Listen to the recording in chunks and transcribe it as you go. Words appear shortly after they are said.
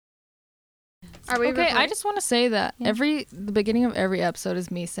Are we okay, recording? I just want to say that the beginning of every episode is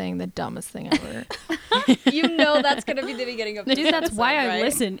me saying the dumbest thing ever. You know that's going to be the beginning of this Dude, that's episode, why right? I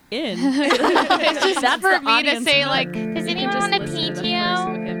listen in. It's just That's for the me to audience say, member. like, does anyone want a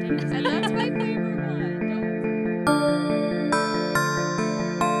PTO? And that's my favorite one.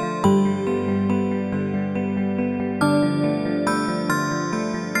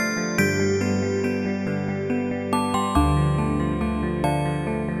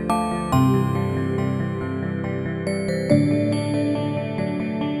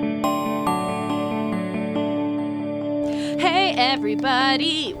 Hey,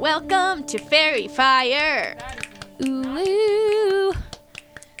 everybody, welcome to Fairy Fire. Ooh.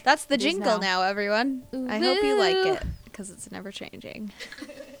 That's the It is jingle now, everyone. I hope you like it, because it's never changing.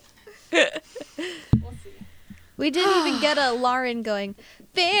 We didn't even get a Lauren going,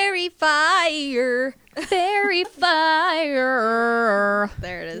 Fairy Fire, Fairy Fire.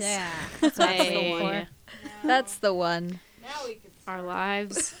 There it is. Yeah. That's the one. That's the one. Our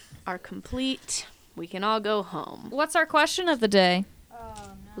lives are complete. We can all go home. What's our question of the day?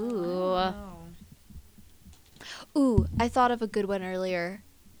 Ooh. Ooh, I thought of a good one earlier.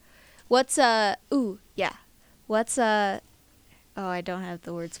 What's oh, I don't have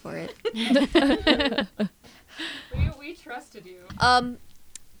the words for it. We trusted you.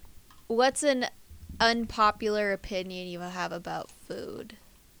 What's an unpopular opinion you have about food?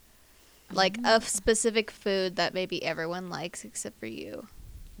 Like a specific food that maybe everyone likes except for you.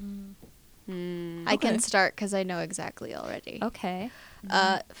 I can start because I know exactly already. Okay.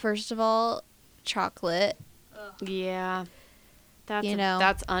 First of all, chocolate. Yeah. That's You know.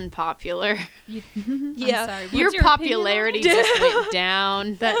 that's unpopular. Yeah. I'm sorry. Your What's opinion on popularity it? just went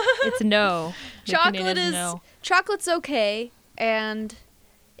down. It's no. My opinion Chocolate is no. chocolate's okay, and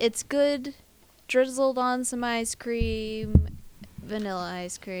it's good drizzled on some ice cream, vanilla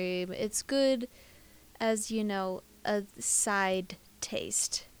ice cream. It's good as, you know, a side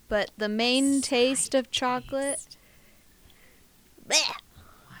taste. But the main taste of chocolate, bleh.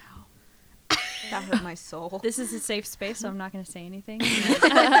 That hurt my soul. This is a safe space, so I'm not going to say anything.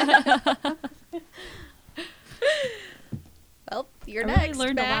 Well, you're I next. really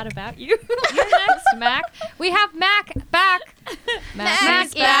learned Mac. a lot about you. You're next, Mac. We have Mac back. Mac is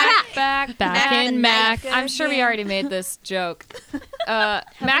is back. Back Mac in the Mac. knife I'm sure we again. already made this joke. Have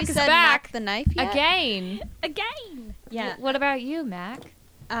Mac we is said back Mac the knife yet? again. Again. Yeah. What about you, Mac?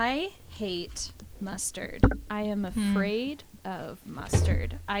 I hate mustard. I am afraid of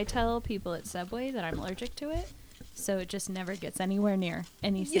mustard. I tell people at Subway that I'm allergic to it, so it just never gets anywhere near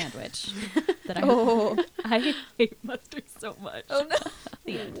any sandwich that I Oh. I hate mustard so much. Oh no!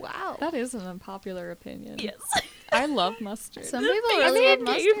 Yeah. Wow. That is an unpopular opinion. Yes. I love mustard. Some people really love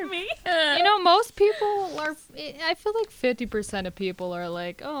mustard. Me. You know, most people are. I feel like 50% of people are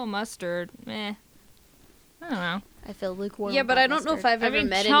like, "Oh, mustard, meh." I don't know. I feel lukewarm. Yeah, but about I don't know if mustard. I've I ever mean,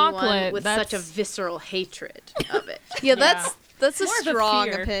 met chocolate, anyone with such a that's- visceral hatred of it. Yeah, that's a More of a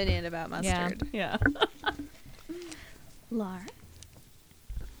strong fear. opinion about mustard. Yeah. Laura.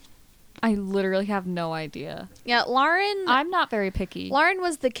 I literally have no idea. Yeah, Lauren. I'm not very picky. Lauren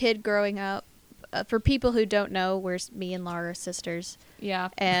was the kid growing up. For people who don't know, me and Laura are sisters, Yeah.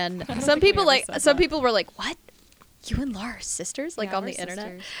 and don't some think we people ever said some that. people were like, "What? You and Laura are sisters?" Like Yeah, on we're the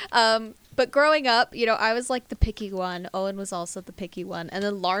internet. sisters. But growing up, you know, I was like the picky one. Owen was also the picky one, and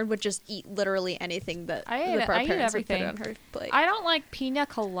then Lauren would just eat literally anything that I our eat parents would put everything. on her plate. I don't like pina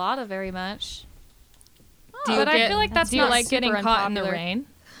colada very much. Do you but I get- feel like that's do you not like getting super caught in the unpopular? rain?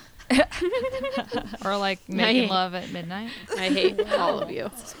 Or like making love at midnight? I hate all of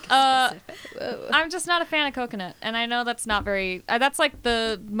you. Whoa. I'm just not a fan of coconut, and I know that's not very. That's like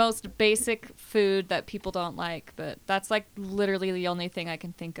the most basic food that people don't like, but that's like literally the only thing I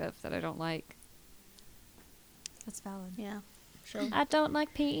can think of that I don't like. That's valid. Yeah. Sure. I don't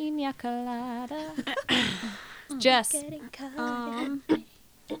like pina colada. Jess. Getting caught.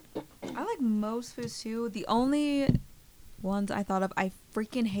 I like most foods too. The only ones I thought of, I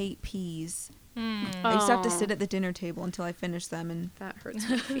freaking hate peas. I used to have to sit at the dinner table until I finished them, and That hurts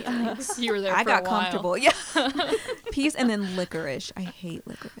my feelings. You were there I for got a while. comfortable. Yeah, peas and then licorice. I hate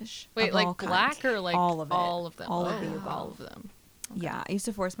licorice. Wait, of like all kinds. black or like all of it? All of them. All of the Oh, above. all of them. Yeah, I used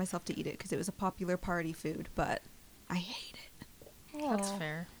to force myself to eat it because it was a popular party food, but I hate it. That's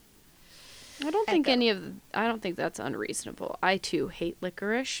fair. I don't think I don't think that's unreasonable. I too hate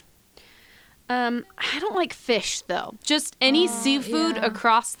licorice. I don't like fish though. Just any seafood yeah.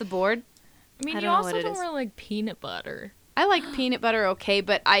 across the board. I mean, I you don't know also what it don't is. really like peanut butter. I like peanut butter okay,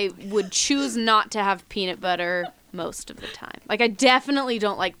 but I would choose not to have peanut butter most of the time. Like I definitely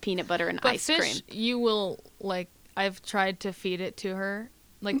don't like peanut butter and But ice fish, cream. you will like. I've tried to feed it to her,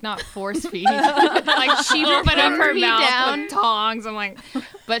 like not force feed. Like she opened up her me mouth down. with tongs. I'm like,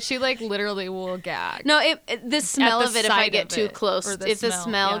 but she like literally will gag. No, the smell the of it, if I sight get of too it, close, or the if the smell,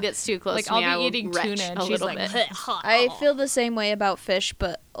 smell yeah. gets too close Like to me, I I'll be will eating retch tuna and a she's little like, bit. I feel the same way about fish,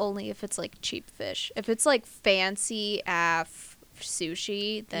 but only if it's like cheap fish. If it's like fancy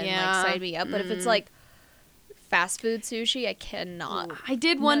sushi, then Yeah. like sign me up. But if it's like fast food sushi, I cannot. I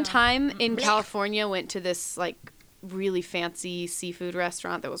did one time in California, went to this like really fancy seafood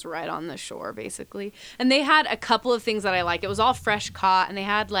restaurant that was right on the shore basically, and they had a couple of things that I like. It was all fresh caught, and they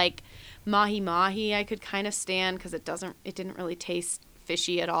had like mahi I could kind of stand because it didn't really taste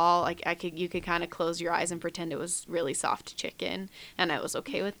fishy at all. Like you could kind of close your eyes and pretend it was really soft chicken, and I was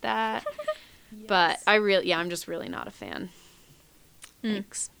okay with that. But I'm just really not a fan.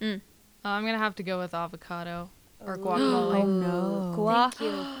 Thanks. I'm gonna have to go with avocado or guacamole. Oh no. Thank you.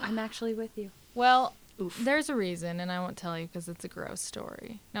 I'm actually with you. Well, Oof. there's a reason, and I won't tell you because it's a gross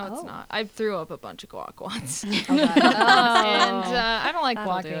story. No, it's Oh. not. I threw up a bunch of guac once, and Oh. I don't like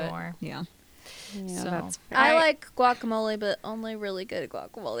That'll guac do it. anymore. Yeah. Yeah, So- that's fair. I like guacamole, but only really good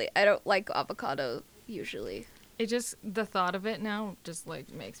guacamole. I don't like avocado usually. It just the thought of it now just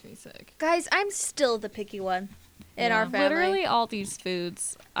like makes me sick. Guys, I'm still the picky one in our family. Literally all these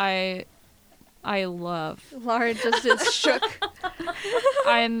foods I love. Lauren just is shook.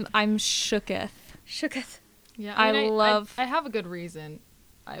 I'm shooketh. Shooketh. Yeah, I mean, love- I have a good reason,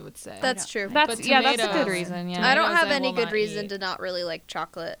 I would say. That's true. But That's a good tomatoes- reason. Yeah. I don't tomatoes have any will good not reason eat. to not really like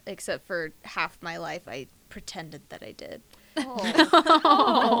chocolate, except for half my life I pretended that I did.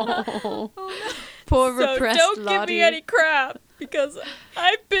 Poor repressed Lottie. crap because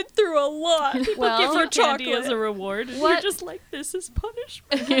I've been through a lot. Well, candy as a reward. What- just like, this is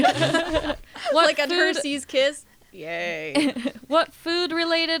punishment. What Like a food- Hershey's kiss. Yay. What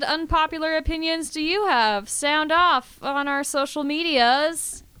food-related unpopular opinions do you have? Sound off on our social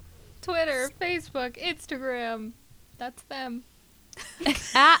medias. Twitter, Facebook, Instagram. That's them.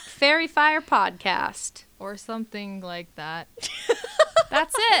 At Fairy Fire Podcast. Or something like that.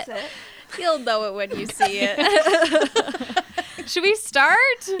 That's it. You'll know it when you see it. Should we start?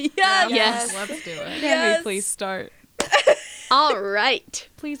 Yes. Let's do it. Yes. Can we please start? All right.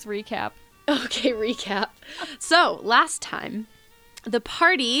 Please recap. Okay, recap. So, last time, the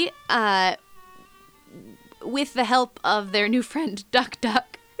party, with the help of their new friend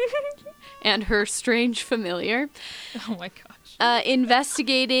Duk-Duk and her strange familiar, Oh my gosh.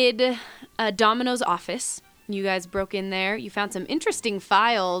 investigated Domino's office. You guys broke in there. You found some interesting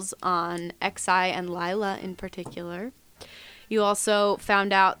files on Xi and Lila in particular. You also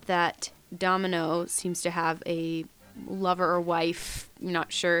found out that Domino seems to have a lover or wife, you're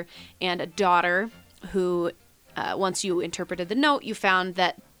not sure, and a daughter who, once you interpreted the note, you found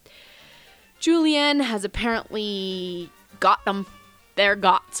that Julianne has apparently got them. They're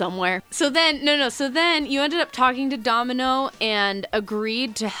got somewhere. So then you ended up talking to Domino and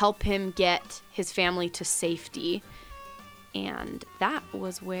agreed to help him get his family to safety. And that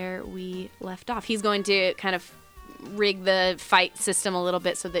was where we left off. He's going to kind of rig the fight system a little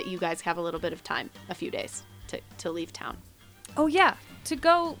bit so that you guys have a little bit of time, a few days, to leave town. Oh yeah, to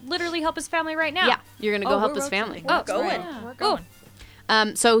go literally help his family right now. Yeah, you're going to go help we're his road family. tripping. We're going. Yeah, we're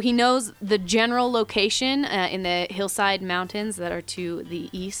going. So he knows the general location in the hillside mountains that are to the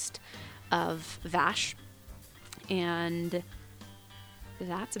east of Vash. And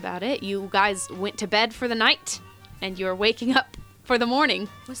that's about it. You guys went to bed for the night, and you're waking up for the morning.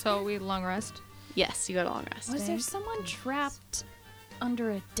 So we long rest. Yes, you got a long rest. Was there someone trapped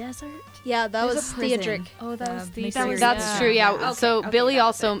under a desert? Yeah, that There's was a prison. Theodric. Oh, that was the That's true, yeah. Okay, So okay, Billy that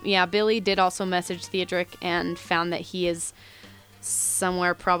was also, Billy did also message Theodric and found that he is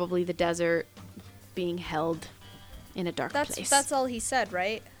somewhere, probably the desert, being held in a dark place. That's all he said,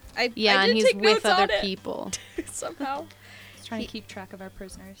 right? I Yeah, I and did he's take with notes on other it people. somehow. Trying to keep track of our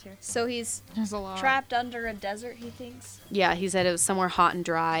prisoners here. So he's There's a lot. trapped under a desert, he thinks. Yeah, he said it was somewhere hot and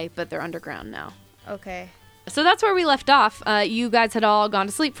dry, but they're underground now. Okay. So that's where we left off. You guys had all gone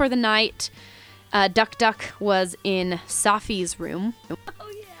to sleep for the night. Duk-Duk was in Safi's room. Oh,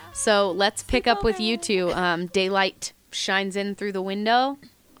 yeah. So let's pick up with you two. Daylight shines in through the window.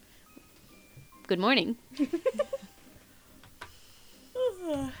 Good morning.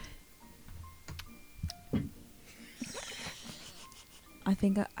 I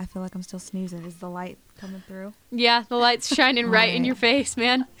feel like I'm still snoozing. Is the light coming through? Yeah, the light's shining right in Alright. your face,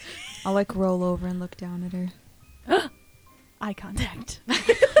 man. I'll like roll over and look down at her. Eye contact.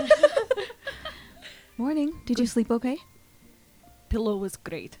 Morning. Did you sleep okay? Pillow was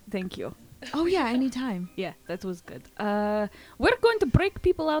great. Thank you. Oh yeah, anytime. Yeah, that was good. We're going to break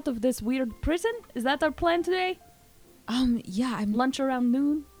people out of this weird prison. Is that our plan today? Yeah, Lunch around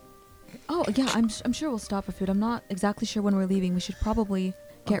noon? Oh, yeah, I'm sure we'll stop for food. I'm not exactly sure when we're leaving. We should probably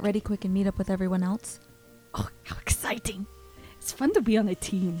get ready quick and meet up with everyone else. Oh, how exciting. It's fun to be on a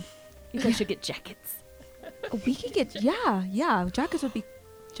team. You guys should get jackets. We could get, yeah,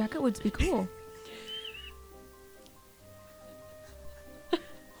 jacket would be cool.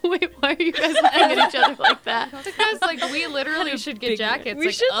 Wait, why are you guys looking at each other like that? Because like we literally should get jackets. We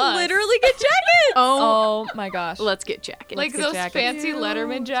like, should us. literally get jackets. Oh my gosh. Let's get jackets. Like get those jackets. fancy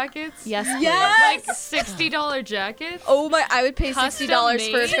Letterman jackets. Yes. Yes. Like $60 jackets. Oh my! I would pay Custom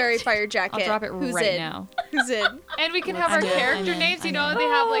 $60 for a made? fairy fire jacket. I'll drop it Who's right in? now. Who's in? And we can have I our know, character I know, names. You I know, know. they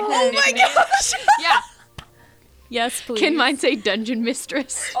have like their Oh my nicknames. gosh! Yeah. Yes, please. Can mine say Dungeon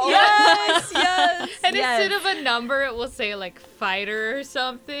Mistress? Yes, yes. And Yes. instead of a number, it will say like fighter or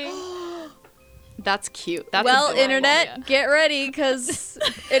something. That's cute. That's Well, adorable. internet, yeah. get ready, because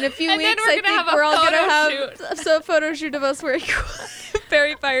in a few And then weeks, we're I gonna think have a we're all gonna photo have a photo shoot of us wearing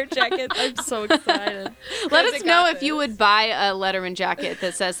fairy fire jackets. I'm so excited. Let Guys, us I know got if you this. would buy a Letterman jacket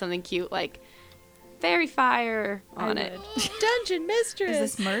that says something cute like Fairy Fire on it. Dungeon Mistress. Is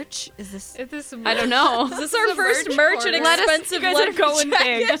this merch? Is this... Is this I don't know. Is this our first merch and Let us- expensive You guys are leather going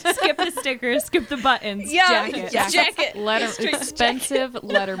jacket? big. Skip the stickers, skip the buttons. Yeah, Jacket. jacket. Expensive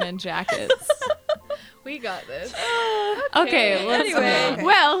Letterman jackets. We got this. Okay, let's anyway. go.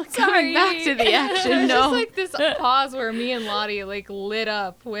 Well, coming back to the action, There's no. just like this pause where me and Lottie like lit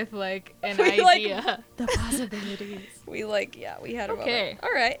up with like an We, like, idea. The possibilities. We had a Okay. moment.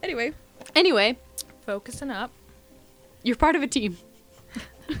 All right. Anyway, Anyway, Focusing up. you're part of a team.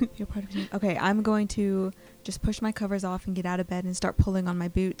 You're part of it. Okay, I'm going to just push my covers off and get out of bed and start pulling on my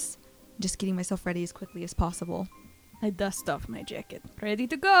boots. Just getting myself ready as quickly as possible. I dust off my jacket. Ready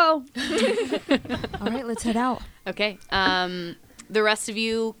to go. All right, let's head out. Okay. The rest of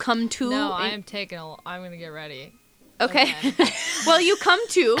you come to. No, I'm gonna get ready. Okay. Well, you come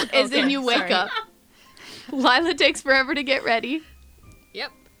to as Okay, in you wake sorry. up. Lila takes forever to get ready.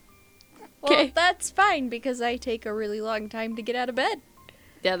 Yep. well, 'Kay. that's fine because I take a really long time to get out of bed.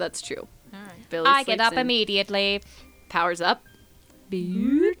 Yeah, that's true. All right. Billy I get sleeps up in. immediately. Powers up.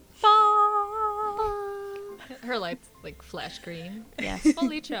 Her lights like flash green. Yes.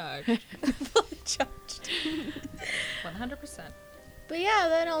 Fully charged. Charged. 100%. But yeah,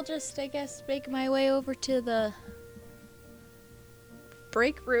 then I'll just, I guess, make my way over to the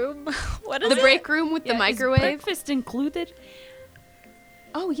break room. What is The it? break room with the Is microwave. breakfast included?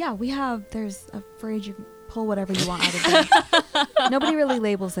 Oh, yeah, there's a fridge. You can pull whatever you want out of there. Nobody really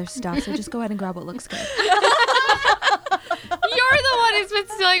labels their stuff, so just go ahead and grab what looks good. You're the one who's been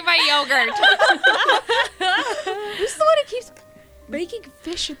stealing my yogurt. Who's the one who keeps making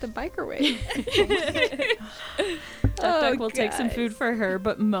fish at the microwave? Duck will take some guys. food for her,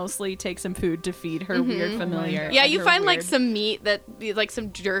 but mostly take some food to feed her weird familiar. Yeah, and you her find like weird- some meat that, like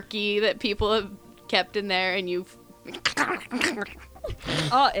some jerky that people have kept in there, and you.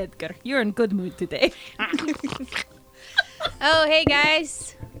 Oh, Edgar, you're in good mood today. Oh, hey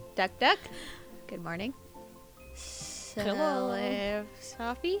guys. Duk-Duk. Good morning. Hello.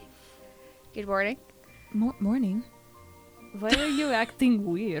 Sophie. Good morning. Morning. Why are you acting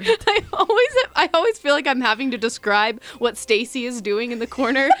weird? I always feel like I'm having to describe what Stacy is doing in the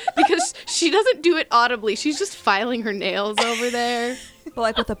corner because she doesn't do it audibly. She's just filing her nails over there. But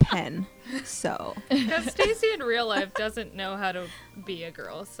like with a pen. So. Because Stacy in real life doesn't know how to be a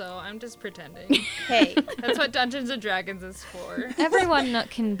girl, so I'm just pretending. Hey, That's what Dungeons and Dragons is for. Everyone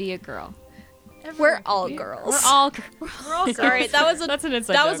can be a girl. we're all girls. We're all Sorry, that was a That's an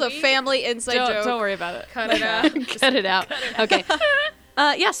inside that joke. was a family inside joke. Don't worry about it. Cut it out. Cut it out. Okay.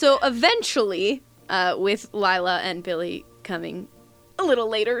 Yeah, so eventually, with Lila and Billy coming a little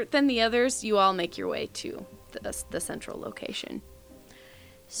later than the others, you all make your way to the central location.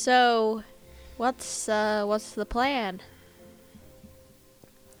 So, what's the plan?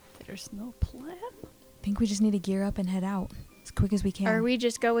 There's no plan. I think we just need to gear up and head out as quick as we can. Are we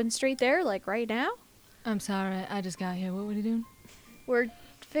just going straight there, like right now? I'm sorry, I just got here. What were you doing? We're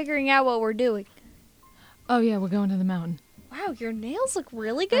figuring out what we're doing. Oh yeah, we're going to the mountain. Wow, your nails look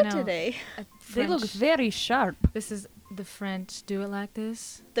really good know. today. They look very sharp. This is the French. Do it like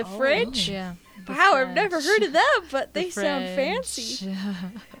this. The French? Yeah. the Wow, I've never French. heard of them, but The they sound French. fancy.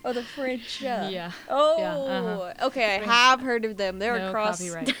 Oh, the French. Yeah. Oh, Yeah, uh-huh. okay. French. I have heard of them. They're No across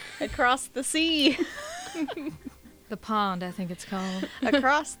copyright. across the sea, The pond, I think it's called.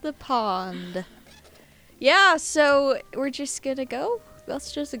 across the pond. Yeah. So we're just gonna go.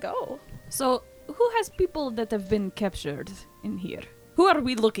 Let's just go. So, who has people that have been captured in here? Who are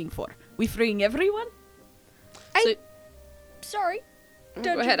we looking for? We freeing everyone? Sorry.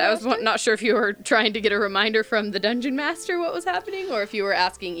 Dungeon Go ahead. I was Master? not sure if you were trying to get a reminder from the dungeon master what was happening, or if you were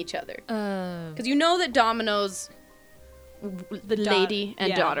asking each other. Because you know that Domino's lady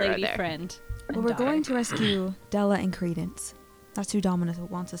and daughter lady are there. friend. Well, and we're daughter. going to rescue Della and Credence. That's who Dominus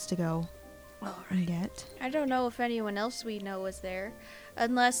wants us to go and get. I don't know if anyone else we know is there,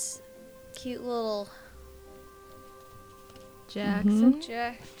 unless cute little Jackson.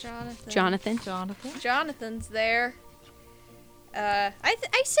 Jonathan. Jonathan. Jonathan's there. I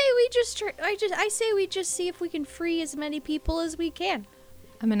say we just I say we just see if we can free as many people as we can.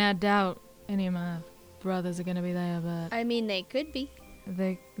 I mean, I doubt any of my brothers are gonna be there, but I mean, they could be.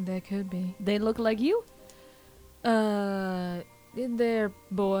 they could be. They look like you. They're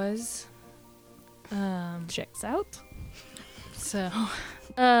boys. Checks out. So,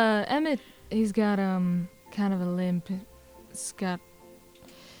 Emmett, he's got kind of a limp. He's got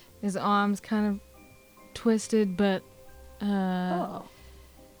his arms kind of twisted, but Oh.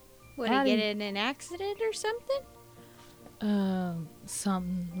 Would he Addie- get in an accident or something?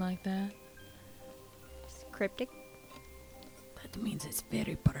 something like that. It's cryptic. That means it's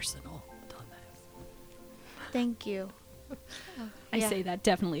very personal. Thank you. I Yeah. say that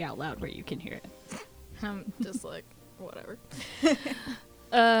definitely out loud where you can hear it. I'm just like, whatever.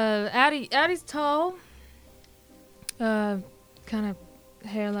 Addie's tall. Kind of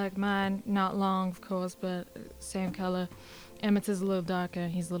hair like mine, not long, of course, but same color. Emmett's is a little darker.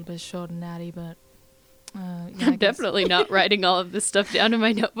 He's a little bit shorter than Addie, but yeah, I I'm guess- definitely not writing all of this stuff down in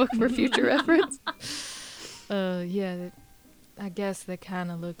my notebook for future reference. I guess they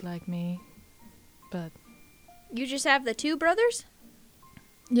kind of look like me, but You just have the two brothers?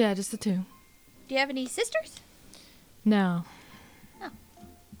 yeah, just the two. Do you have any sisters? No,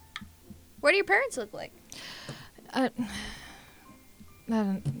 What do your parents look like? I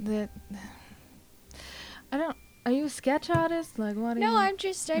don't. Are you a sketch artist? Like, what? No, are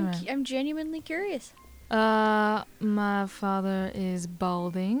you? I'm I'm genuinely curious. My father is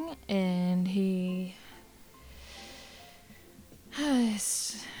balding, and he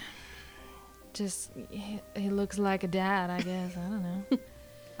he looks like a dad, I guess. I don't know.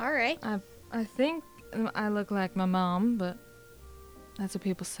 All right. I think I look like my mom, but that's what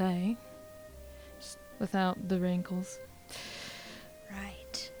people say. Just without the wrinkles.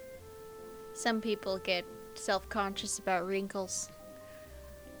 Right. Some people get self-conscious about wrinkles.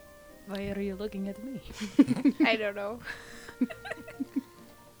 Why are you looking at me? I don't know.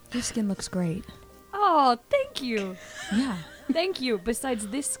 Your skin looks great. Oh, thank you. Yeah. Thank you. Besides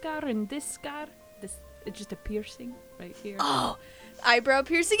this scar and this scar, this it's just a piercing right here. Oh, eyebrow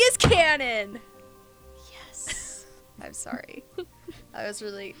piercing is canon. Yes. I'm sorry. I was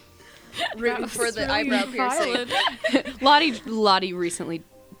really rooting for the eyebrow piercing. Lottie recently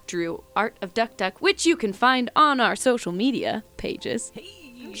drew art of Duk-Duk, which you can find on our social media pages.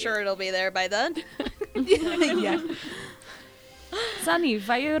 I'm sure it'll be there by then. Yeah. Sonny,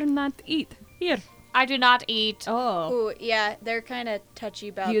 why you not eat? Here. I do not eat. Oh. Ooh, yeah, they're kind of touchy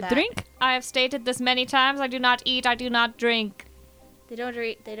about You that. drink? I have stated this many times. I do not eat. I do not drink. They don't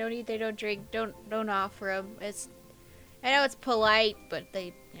drink. They don't eat. They don't drink. Don't offer them. I know it's polite, but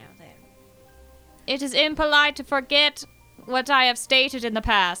they. It is impolite to forget what I have stated in the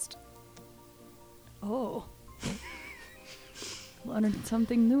past. Oh. Learned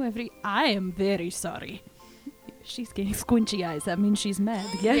something new I am very sorry. She's getting squinchy eyes. That means she's mad.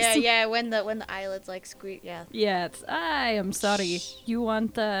 Yes. Yeah. When the eyelids like squeak. Yeah. Yes, I am sorry. You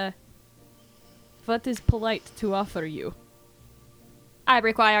want, what is polite to offer you? I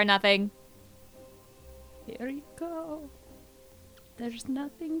require nothing. Here you go. There's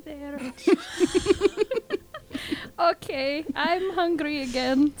nothing there. Okay, I'm hungry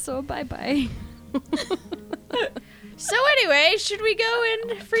again, so bye-bye. So anyway, should we go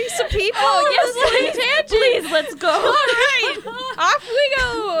and free some people? Oh, yes, This is a tangent. Please, let's go. All right, off we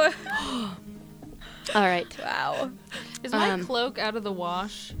go. All right. Wow. Is my cloak out of the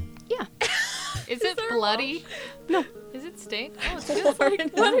wash? Yeah. Is it bloody? No. Is it stained? Oh, it's just like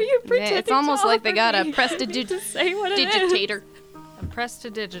What are you pretending It's almost to like they got offer a me? Say what it is. prestidigitator. a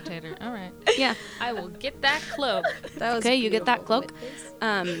prestidigitator. All right. Yeah. I will get that cloak. That was Okay, you get that beautiful.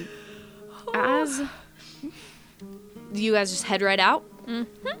 cloak. As you guys just head right out.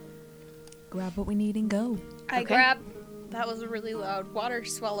 Grab what we need and go. I Okay. grab. That was a really loud water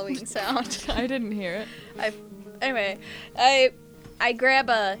swallowing sound. I didn't hear it. I grab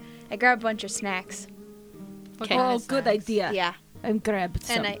a bunch of snacks. Okay. Oh, good idea. Yeah. And grabbed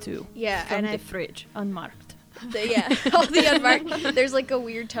some And I- too. Yeah, From and the I fridge, unmarked. yeah, all the unmarked. There's like a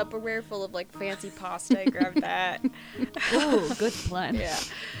weird Tupperware full of like fancy pasta. I grabbed that. Oh, good plan. Yeah,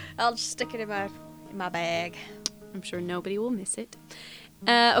 I'll just stick it in my bag. I'm sure nobody will miss it.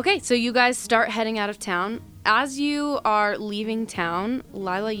 Okay, so you guys start heading out of town. As you are leaving town,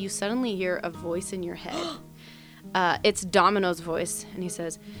 Lila, you suddenly hear a voice in your head. It's Domino's voice, and he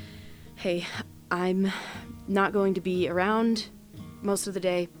says, "Hey, I'm not going to be around most of the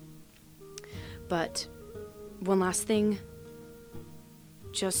day, but one last thing.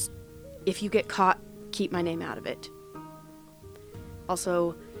 Just, if you get caught, keep my name out of it.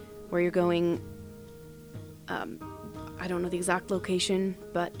 Also, where you're going, I don't know the exact location,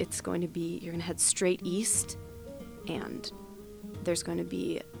 but it's going to be, you're going to head straight east, and there's going to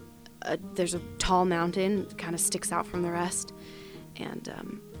be, there's a tall mountain that kind of sticks out from the rest, and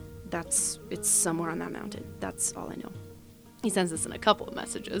it's somewhere on that mountain. That's all I know." He sends this in a couple of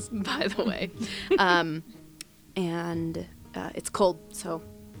messages, by the way. And it's cold, so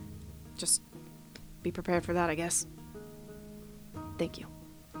just be prepared for that, I guess. Thank you.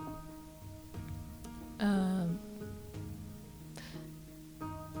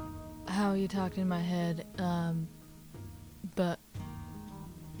 How are you talking in my head? But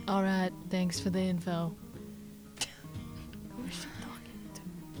all right, thanks for the info. Who's she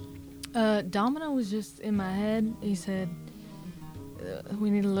talking to? Domino was just in my head. He said we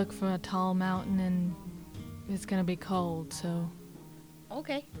need to look for a tall mountain and it's gonna be cold, so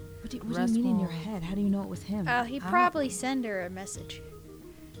Okay. What do you mean in your head? How do you know it was him? Oh, he probably sent her a message.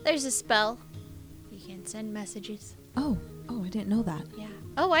 There's a spell. You can send messages. Oh, I didn't know that. Yeah.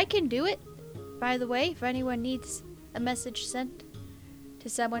 Oh, I can do it. By the way, if anyone needs a message sent to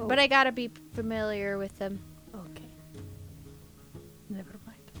someone, but I gotta be familiar with them. Okay. Never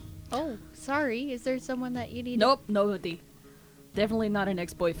mind. Oh, sorry. Is there someone that you need? Nope, nobody. Definitely not an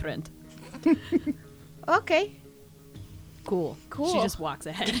ex-boyfriend. Okay. Cool. Cool. She just walks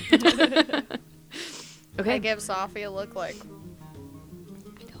ahead. Okay. I give Sophie a look like.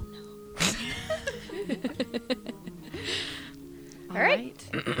 I don't know. All right.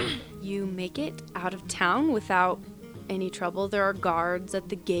 You make it out of town without any trouble. There are guards at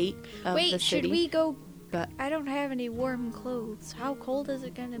the gate of the Wait, city. should we go? But I don't have any warm clothes. How cold is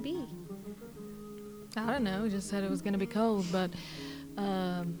it gonna be? I don't know. Just said it was gonna be cold, but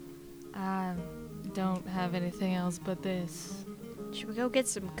I don't have anything else but this. Should we go get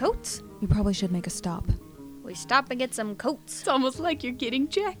some coats? You probably should make a stop. We stop and get some coats. it's almost like you're getting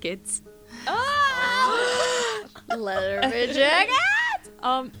jackets. Leather jacket.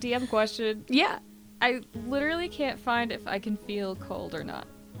 DM question. Yeah. I literally can't find if I can feel cold or not.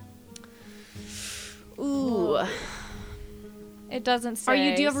 Ooh. It doesn't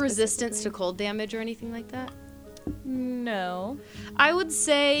say. Do you have resistance to specifically. cold damage or anything like that? No. I would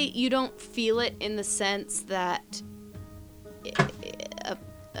say you don't feel it in the sense that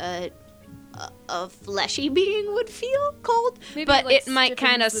a fleshy being would feel cold, Maybe but like, it might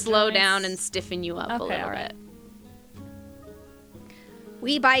kind of stiffens the slow joints. down and stiffen you up a Okay, little alright. bit.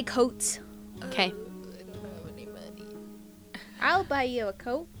 We buy coats. Okay. I'll buy you a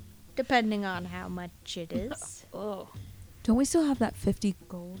coat, depending on how much it is. Oh. Don't we still have that 50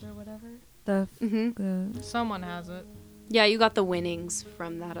 gold or whatever? The Mm-hmm. Someone has it. Yeah, you got the winnings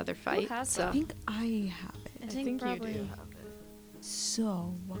from that other fight. has so I think I have it. I think probably. you do have it.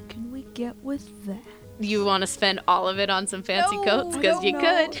 So, what can we get with that? you want to spend all of it on some fancy No, coats because you no.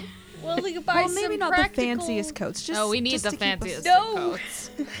 could. Well, we could buy Well, maybe some not practical... the fanciest coats. Just, Oh, we need just the to keep us- fanciest No.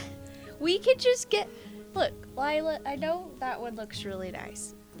 coats. We could just get... Look, Lila, I know that one looks really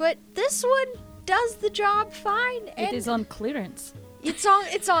nice. But this one does the job fine. It And is on clearance.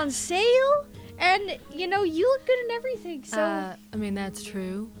 it's on sale. And, you know, you look good in everything. So, I mean, that's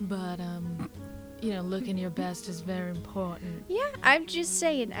true, but, looking your best is very important. yeah, I'm just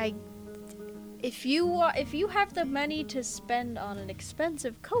saying, if you have the money to spend on an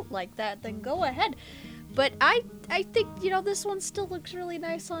expensive coat like that, then go ahead. But I think, this one still looks really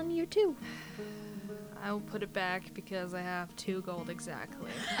nice on you too. I will put it back because I have 2 gold exactly.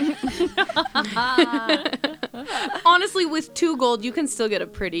 Honestly, with 2 gold, you can still get a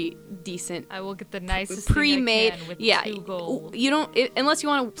pretty decent I will get the nicest pre-made. thing I can with Yeah, 2 gold. you don't unless you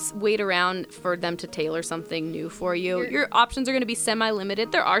want to wait around for them to tailor something new for you. Your options are going to be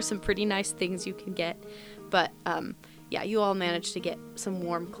semi-limited. There are some pretty nice things you can get, but yeah, you all managed to get some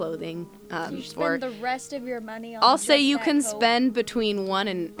warm clothing. You For spend the rest of your money on I'll say just you that can coat. spend between 1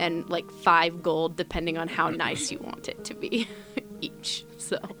 and like 5 gold, depending on how nice you want it to be each.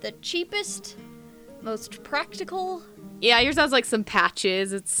 So the cheapest, most practical. yeah, yours has like some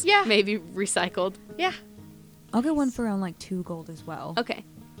patches. It's Yeah. maybe recycled. Yeah. I'll get one for around like 2 gold as well. Okay.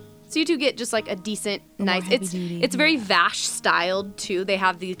 So you do get just like a decent, A more nice. heavy It's duty, it's very yeah. Vash styled too. They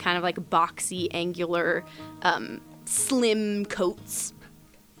have these kind of like boxy, angular, slim coats.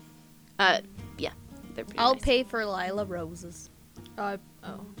 Yeah, they're pretty I'll nice. pay for Lila roses.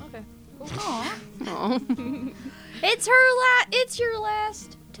 Oh, okay. Oh. It's your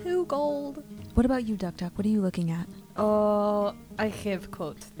last 2 gold. What about you, Duk-Duk? What are you looking at? Oh, I have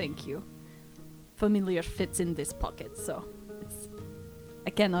coat, thank you. Familiar fits in this pocket, so I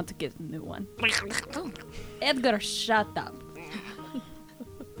cannot get a new one. Edgar, shut up.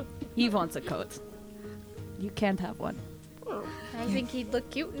 He wants a coat. You can't have one. I think he'd look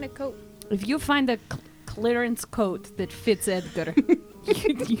cute in a coat. If you find a clearance coat that fits Edgar,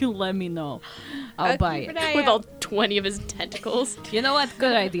 you let me know. I'll buy keep an it. eye With out. all 20 of his tentacles. You know what?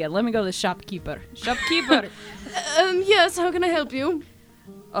 Good idea. Let me go to the shopkeeper. Shopkeeper! Yes, how can I help you?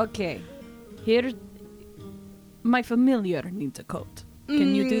 Okay. Here, my familiar needs a coat.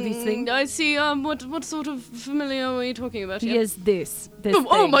 Can you do these things? I see. What sort of familiar are we talking about here? Yes, this Oh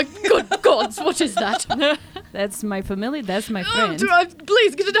thing. my good gods, what is that? That's my familiar. That's my friend.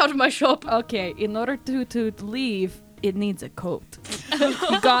 Please get it out of my shop. Okay, in order to leave, it needs a coat.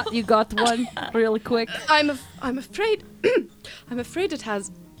 you got one really quick. I'm afraid I'm afraid it has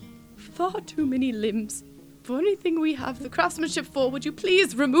far too many limbs for anything we have the craftsmanship for. Would you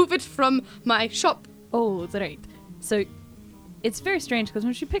please remove it from my shop? Oh, that's right. So it's very strange because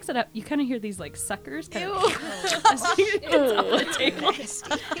when she picks it up, you kind of hear these like suckers kind of it's on the table.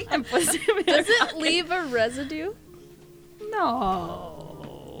 And puts them in Does her it leave a residue?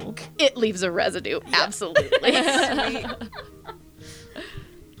 No. It leaves a residue. Absolutely.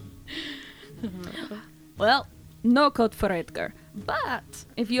 Well, no coat for Edgar. But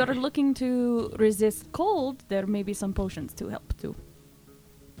if you're looking to resist cold, there may be some potions to help too.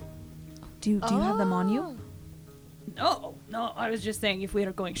 Do you have them on you? No, I was just saying if we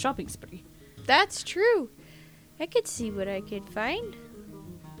are going shopping spree. That's true. I could see what I could find.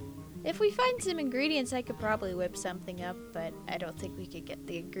 If we find some ingredients, I could probably whip something up, but I don't think we could get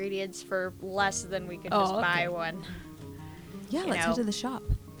the ingredients for less than we could just buy one. Yeah, You let's know. head to the shop.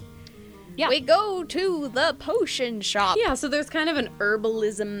 Yeah. We go to the potion shop. Yeah, so there's kind of an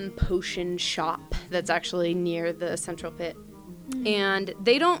herbalism potion shop that's actually near the central pit. And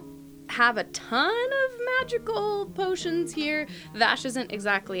they don't have a ton of magical potions here. Vash isn't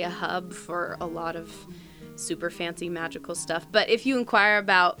exactly a hub for a lot of super fancy magical stuff. But if you inquire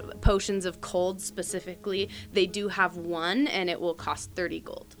about potions of cold specifically, they do have one, and it will cost 30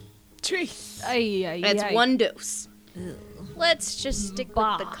 gold. It's one dose. Let's just stick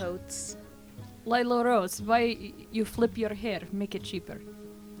with the coats. Lilo Rose, why you flip your hair? Make it cheaper.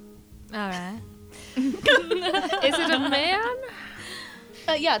 All right. Is it a man?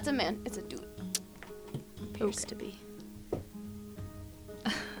 Yeah, it's a man. It's a dude. Appears to be.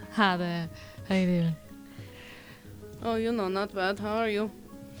 Hi there. How you doing? Oh, not bad. How are you?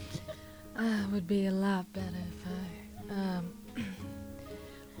 Would be a lot better if I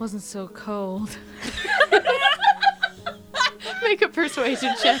wasn't so cold. Make a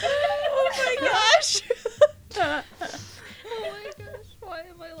persuasion check. Oh my gosh! Oh my gosh, why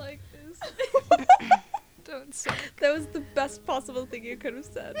am I like this? Don't suck. That was the best possible thing you could have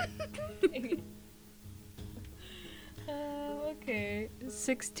said. Okay.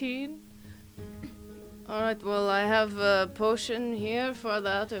 16? Alright, well, I have a potion here for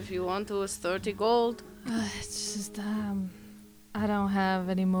that if you want to. It's 30 gold. It's just, I don't have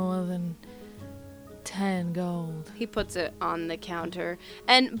any more than 10 gold. He puts it on the counter.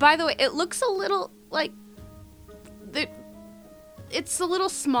 And by the way, it looks a little like. It's a little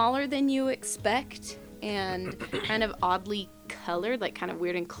smaller than you expect and kind of oddly colored, like kind of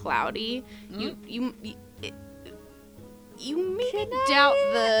weird and cloudy. You maybe doubt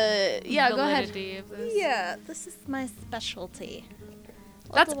the. Yeah, go ahead. Validity of this. Yeah, this is my specialty.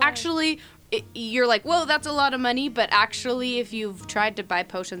 That's actually, you're like, whoa, that's a lot of money. But actually, if you've tried to buy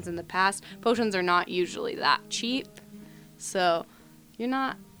potions in the past, potions are not usually that cheap. So you're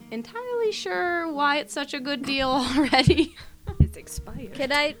not entirely sure why it's such a good deal already. It's expired.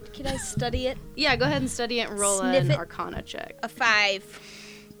 Can I study it? Yeah, go ahead and study it and roll Sniff an it. Arcana check. A 5.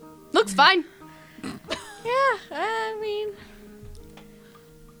 Looks fine. Yeah, I mean,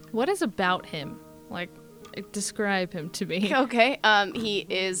 What is about him? Like, describe him to me. Okay, he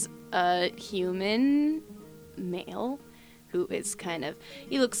is a human male who is kind of,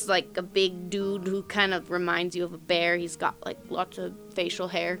 he looks like a big dude who kind of reminds you of a bear. He's got like lots of facial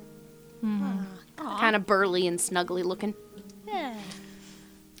hair. Kind of burly and snuggly looking. yeah.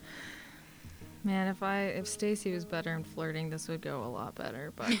 Man, if Stacy was better in flirting, this would go a lot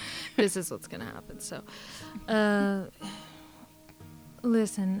better. But this is what's gonna happen. So,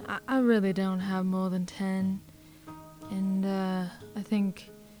 listen, I really don't have more than 10, and I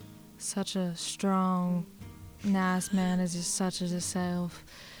think such a strong, nice man as just such as yourself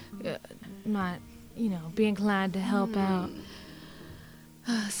might, be inclined to help out.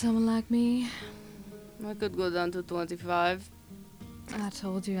 Someone like me. I could go down to 25. I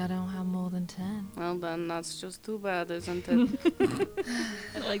told you I don't have more than 10. Well, then that's just too bad, isn't it?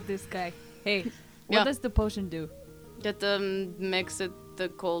 I like this guy. Hey, what Yeah. does the potion do? It makes it the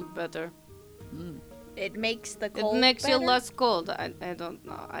cold better. It makes the cold It makes you better? less cold. I don't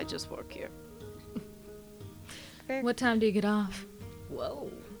know. I just work here. What time do you get off?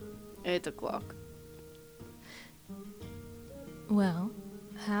 Whoa. 8 o'clock. Well,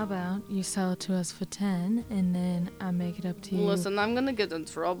 how about you sell it to us for 10 and then I make it up to you? Listen, I'm gonna get in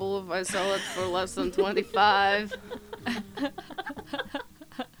trouble if I sell it for less than 25.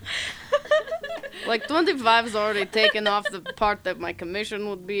 Like, 25's already taken off the part that my commission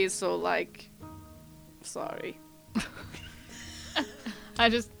would be, so, like, sorry.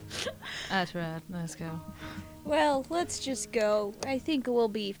 That's right. Let's go. Well, let's just go. I think we'll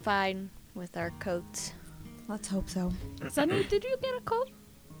be fine with our coats. Let's hope so. Sunny, did you get a coat?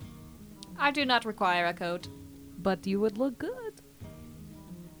 I do not require a coat. But you would look good.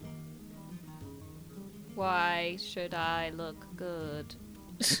 Why should I look good?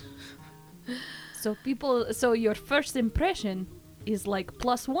 So your first impression is like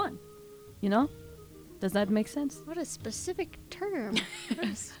 +1, you know? Does that make sense? What a specific term.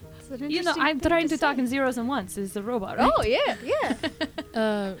 That's an You know, interesting I'm thing trying to say. talk in zeros and ones. It's a robot, right? Oh, yeah.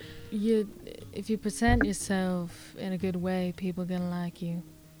 If you present yourself in a good way, people gonna like you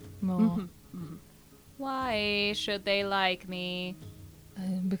more. Why should they like me?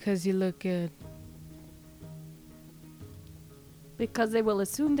 Because you look good. Because they will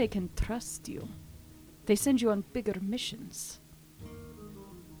assume they can trust you. They send you on bigger missions.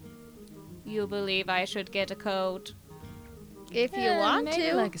 You believe I should get a coat? If you want maybe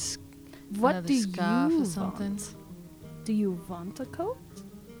to. like What another do scarf you or something. want? Do you want a coat?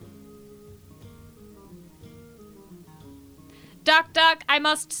 Duk-Duk, I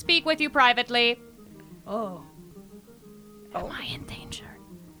must speak with you privately. Oh. Am I in danger?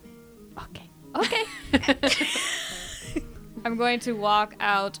 Okay. I'm going to walk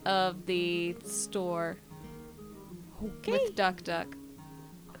out of the store with Duk-Duk.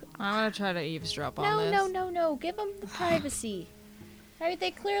 I'm gonna try to eavesdrop on No, this. no. Give them the privacy. I mean, they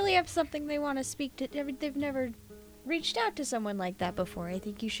clearly have something they want to speak to. They've never reached out to someone like that before. I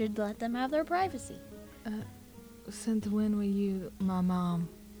think you should let them have their privacy. Since when were you my mom?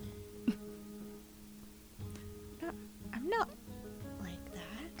 I'm not like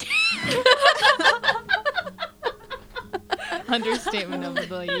that. Understatement of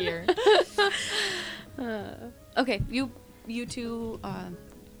the year. Okay, you two,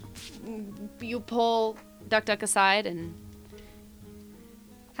 you pull Duk-Duk aside and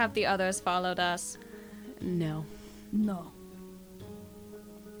Have the others followed us? no. No.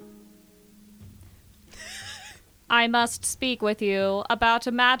 I must speak with you about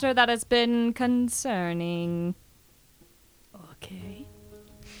a matter that has been concerning. Okay.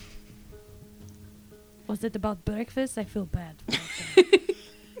 Was it about breakfast? I feel bad. about that.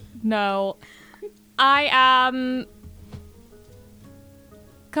 No. I am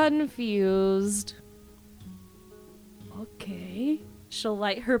confused. Okay. She'll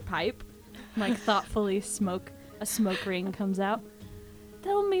light her pipe, like thoughtfully smoke. A smoke ring comes out.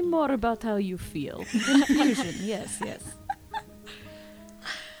 Tell me more about how you feel. Confusion. Yes.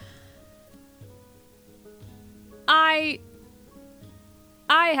 I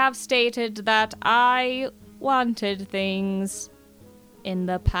have stated that I wanted things in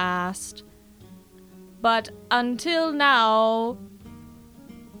the past. But until now,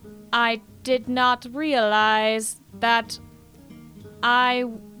 I did not realize that I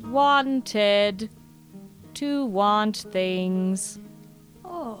wanted to want things.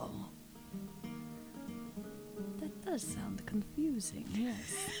 Oh. That does sound confusing,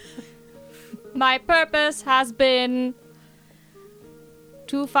 yes. My purpose has been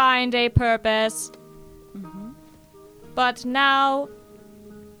to find a purpose. But now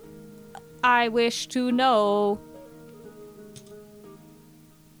I wish to know,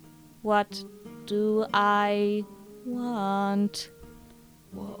 what do I want?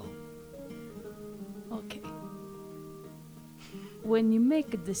 Whoa. Okay. When you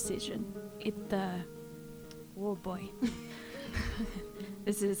make a decision, oh boy.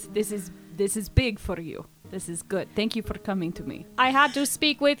 This is big for you. This is good. Thank you for coming to me. I had to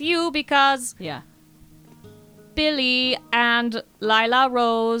speak with you because Yeah. Billy and Lila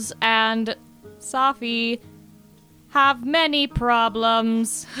Rose and Safi have many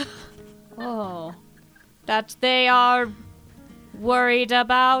problems Oh. that they are worried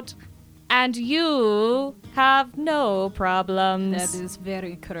about, and you have no problems. That is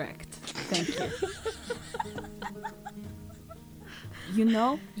very correct. Thank you. You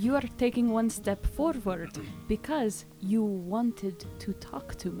know, you are taking one step forward because you wanted to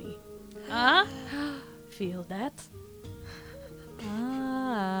talk to me. Huh? Feel that?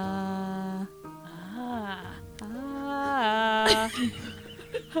 Ah. Ah. Ah.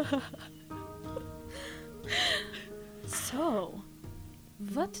 So,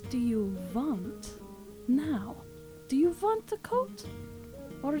 what do you want now? Do you want the coat?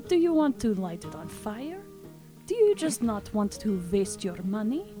 Or do you want to light it on fire? Do you just not want to waste your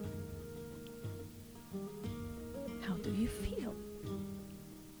money? How do you feel?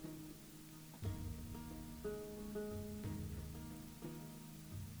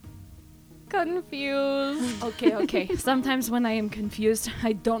 Confused. Okay. Sometimes when I am confused,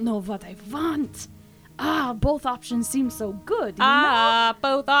 I don't know what I want. Both options seem so good. You know?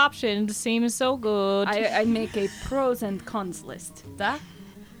 Both options seem so good. I make a pros and cons list.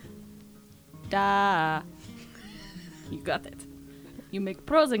 Da. You got it. You make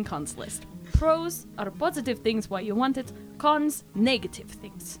pros and cons list. Pros are positive things why you want it. Cons, negative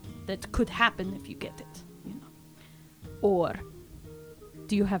things that could happen if you get it. You know. Or,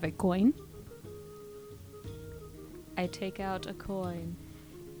 do you have a coin? I take out a coin.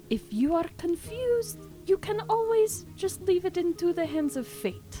 If you are confused, you can always just leave it into the hands of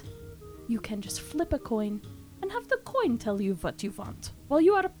fate. You can just flip a coin and have the coin tell you what you want while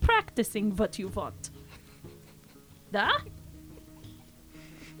you are practicing what you want. Da?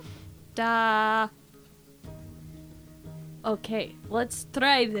 Da. Okay, let's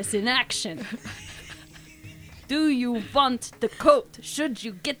try this in action. Do you want the coat? Should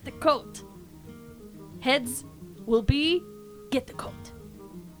you get the coat? Heads will be, get the coat.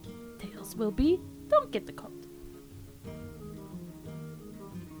 Tails will be, don't get the coat.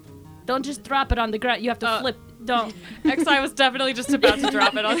 Don't just drop it on the ground. You have to flip. Don't. XI was definitely just about to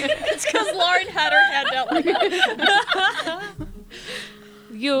drop it on. It's because Lauren had her hand out like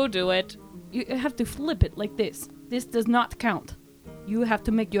You do it. You have to flip it like this. This does not count. You have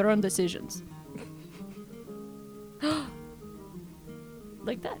to make your own decisions.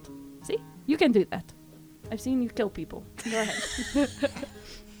 Like that. See? You can do that. I've seen you kill people. Go ahead.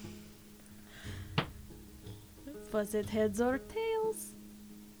 Was it heads or tails?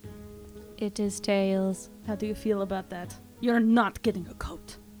 It is tails. How do you feel about that? You're not getting a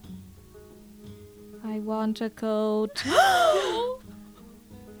coat. I want a coat. Well,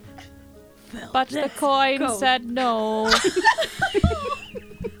 But the let's coin go. said no.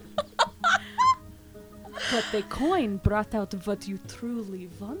 But the coin brought out what you truly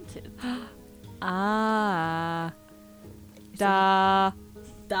wanted. Ah. Da.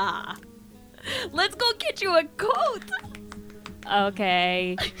 Da. Let's go get you a coat.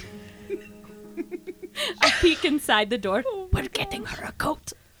 Okay. I peek inside the door. We're getting her a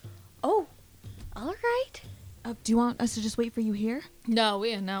coat. Oh, all right. Do you want us to just wait for you here? No,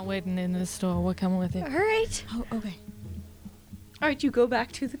 we are not waiting in the store. We're coming with you. All right. Oh, okay. All right, you go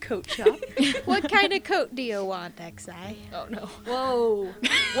back to the coat shop. What kind of coat do you want, XI? Oh no. Whoa.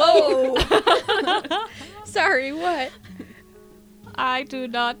 Whoa. Sorry, what? I do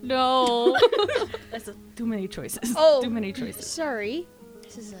not know. That's too many choices. Oh. Too many choices. Sorry.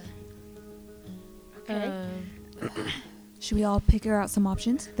 This is a... Okay. Should we all pick her out some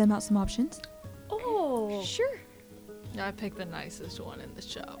options? Them out some options? Oh. Sure. I picked the nicest one in the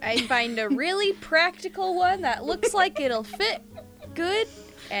shop. I find a really practical one that looks like it'll fit good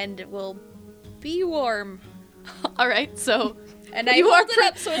and it will be warm. All right, so And I you hold are it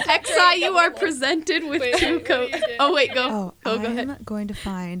up so it's XI, you are presented with two coats. Oh wait, go. Oh, Go ahead. I'm going to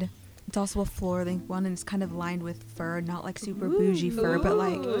find. It's also a floor-length one, and it's kind of lined with fur, not like super bougie fur, but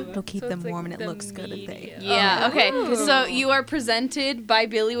like it'll keep them warm and it looks good if they. Yeah, okay. So you are presented by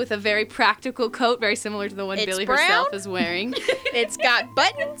Billy with a very practical coat, very similar to the one It's Billy brown. herself is wearing. It's got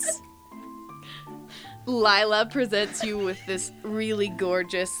buttons. Lila presents you with this really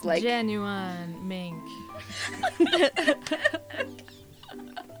gorgeous, like, Genuine mink.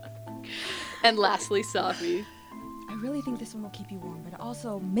 and lastly, Safi. I really think this one will keep you warm, but it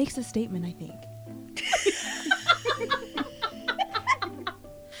also makes a statement, I think.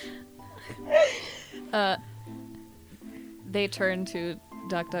 They turn to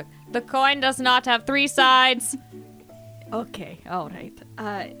Duk-Duk. The coin does not have 3 sides. Okay, all right.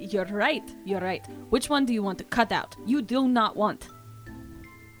 You're right. You're right. Which one do you want to cut out? You do not want.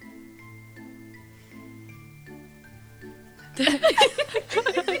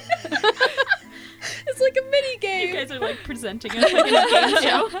 It's like a mini game. You guys are like presenting it like in a game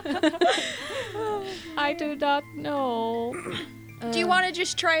show. I do not know. Do you want to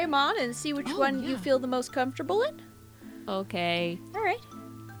just try them on and see which one you yeah. feel the most comfortable in? Okay. All right.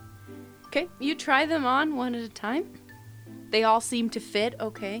 Okay, you try them on one at a time. They all seem to fit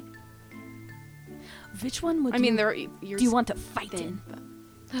okay. Which one would I mean, you, you're do you want to fight thin, in? but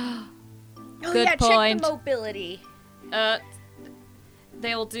Oh Good yeah, point. check the mobility.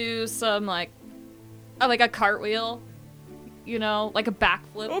 They'll do some like a cartwheel, like a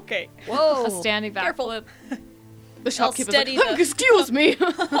backflip, Okay. Whoa. a standing Careful. backflip. the shopkeeper's steady like, the- excuse me.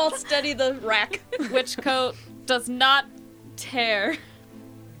 I'll steady the rack. Which coat does not tear?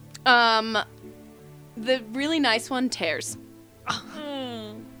 The really nice one tears.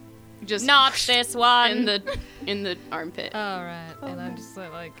 Just Not this one. in the armpit. All right, and I just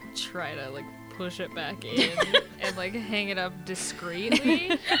like try to like push it back in and like hang it up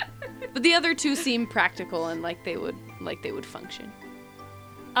discreetly. But the other two seem practical and like they would function.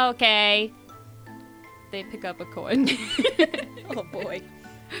 Okay. They pick up a coin. Oh boy.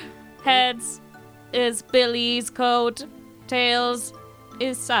 Heads is Billy's coat. Tails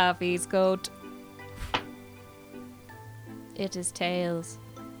is Safi's coat. It is tails.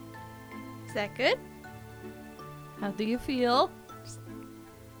 Is that good? How do you feel?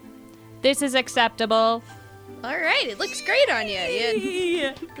 This is acceptable. All right. It looks great on you.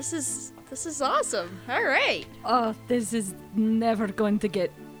 Yeah. This is awesome. All right. Oh, this is never going to get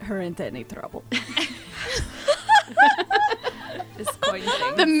her into any trouble. This coin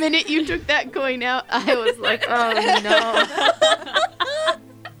thing. The minute you took that coin out, I was like, oh no.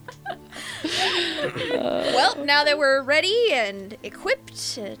 Well, now that we're ready and equipped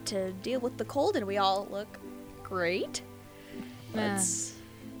to deal with the cold, and we all look great, let's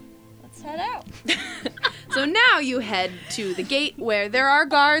head out. So now you head to the gate where there are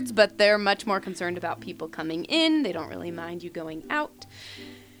guards, but they're much more concerned about people coming in. They don't really mind you going out.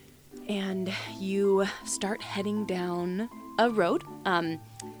 And you start heading down a road.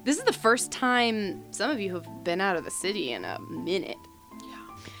 This is the first time some of you have been out of the city in a minute.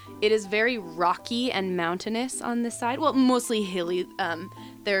 It is very rocky and mountainous on this side. Well, mostly hilly.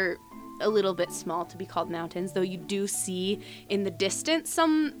 They're a little bit small to be called mountains, though you do see in the distance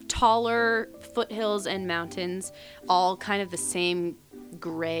some taller foothills and mountains, all kind of the same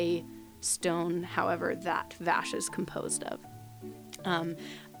gray stone, however, that Vash is composed of.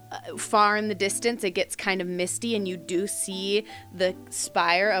 Far in the distance, it gets kind of misty, and you do see the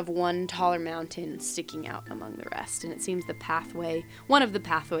spire of one taller mountain sticking out among the rest. And it seems one of the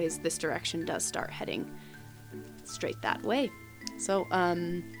pathways this direction does start heading straight that way. So,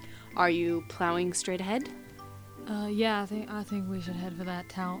 are you plowing straight ahead? Yeah, I think we should head for that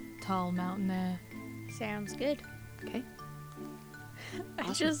tall mountain there. Sounds good. Okay.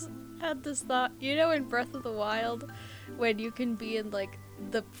 I just had this thought. You know, in Breath of the Wild, when you can be in like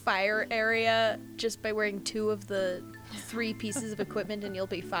the fire area just by wearing 2 of the 3 pieces of equipment and you'll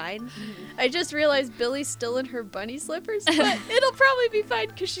be fine. I just realized Billy's still in her bunny slippers, but it'll probably be fine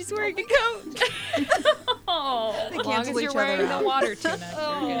because she's wearing a coat. Oh, They as long cancel as you're each wearing other the out. water tunic,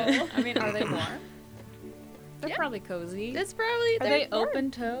 you're good. I mean, are they warm? They're Yeah. probably cozy. That's probably Are they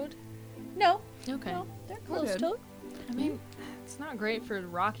open-toed? No, Okay. no, they're We're closed good. toed. I mean, it's not great for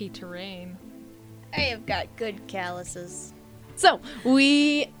rocky terrain. I have got good calluses. So,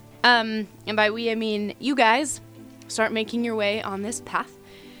 we, and by we I mean you guys, start making your way on this path.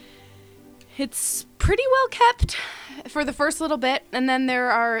 It's pretty well kept for the first little bit, and then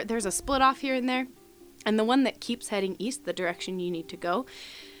there's a split off here and there. And the one that keeps heading east, the direction you need to go,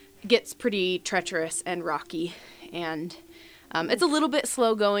 gets pretty treacherous and rocky. And it's a little bit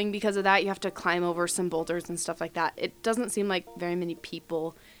slow going because of that. You have to climb over some boulders and stuff like that. It doesn't seem like very many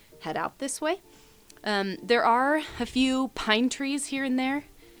people head out this way. There are a few pine trees here and there.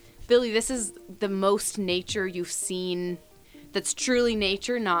 Billy, this is the most nature you've seen that's truly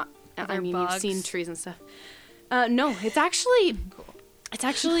nature, not, I mean, bugs? you've seen trees and stuff. No, it's actually,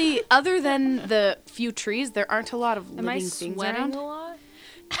 other than the few trees, there aren't a lot of Am I living things sweating around. a lot?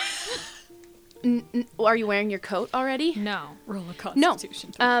 Are you wearing your coat already? No. Roll a No.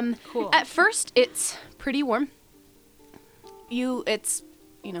 constitution. Cool. At first, it's pretty warm.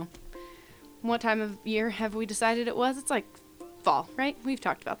 What time of year have we decided it was? It's like fall, right? We've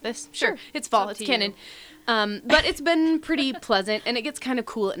talked about this. Sure, it's fall. up It's to canon. But it's been pretty pleasant, and it gets kind of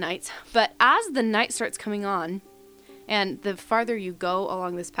cool at nights. But as the night starts coming on, and the farther you go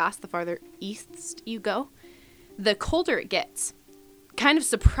along this path, the farther east you go, the colder it gets. Kind of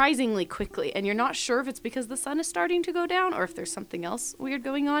surprisingly quickly, and you're not sure if it's because the sun is starting to go down or if there's something else weird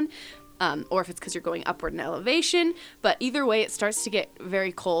going on, or if it's because you're going upward in elevation. But either way, it starts to get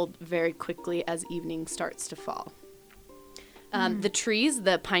very cold very quickly as evening starts to fall.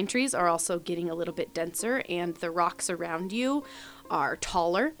 The pine trees are also getting a little bit denser, and the rocks around you are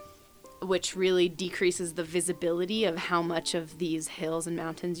taller, which really decreases the visibility of how much of these hills and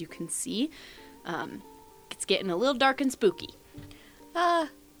mountains you can see. It's It's getting a little dark and spooky. As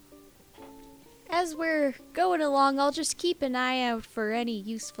we're going along, I'll just keep an eye out for any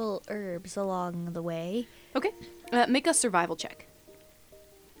useful herbs along the way. Okay. Make a survival check.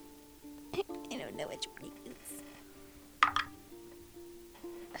 I don't know which one it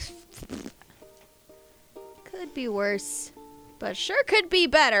is. Could be worse, but sure could be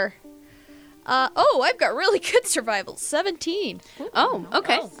better. I've got really good survival. 17. Oh,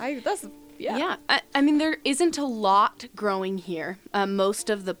 okay. Yeah. I mean, there isn't a lot growing here.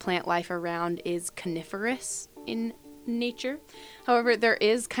 Most of the plant life around is coniferous in nature. However, there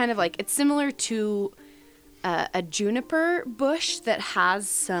is kind of like, it's similar to a juniper bush that has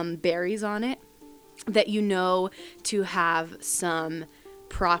some berries on it that you know to have some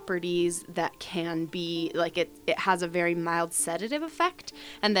properties that can be like it has a very mild sedative effect,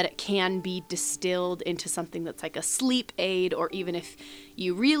 and that it can be distilled into something that's like a sleep aid, or even if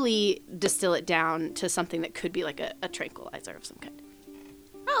you really distill it down to something that could be like a tranquilizer of some kind.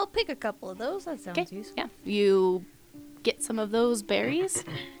 I'll pick a couple of those. That sounds useful. Yeah, you get some of those berries.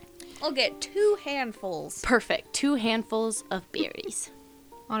 I'll get 2 handfuls. Perfect. 2 handfuls of berries.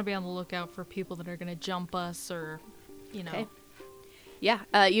 I want to be on the lookout for people that are going to jump us or, you know. Okay. Yeah,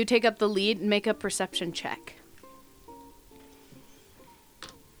 you take up the lead and make a perception check.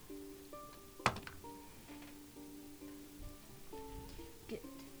 Okay,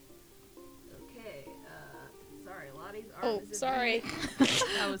 sorry, Lottie's arm Oh, sorry.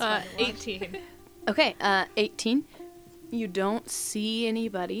 That was 18. Okay, 18. You don't see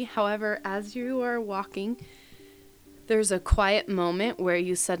anybody. However, as you are walking, there's a quiet moment where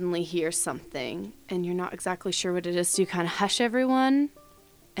you suddenly hear something, and you're not exactly sure what it is, so you kind of hush everyone,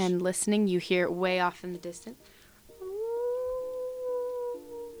 and listening, you hear it way off in the distance.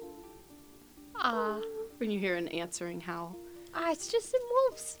 When you hear an answering howl. It's just some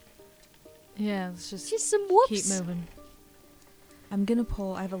wolves. Yeah, let's just some wolves. keep moving. I'm gonna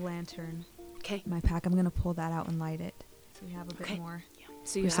pull. I have a lantern Okay. in my pack. I'm gonna pull that out and light it, so we have a bit Okay. more.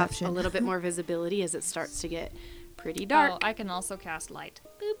 So you Perception. have a little bit more visibility as it starts to get pretty dark. Oh, I can also cast light.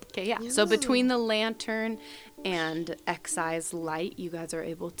 Okay, yeah. So between the lantern and X-Eye's light, you guys are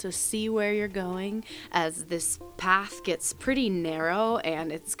able to see where you're going as this path gets pretty narrow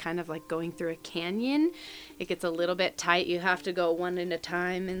and it's kind of like going through a canyon. It gets a little bit tight. You have to go one at a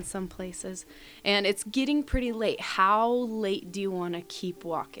time in some places. And it's getting pretty late. How late do you want to keep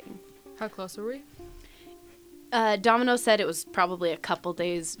walking? How close are we? Domino said it was probably a couple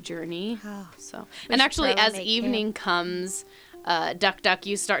days journey. So, and should actually, probably as make evening comes, Duk-Duk,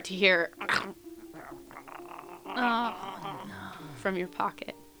 you start to hear from your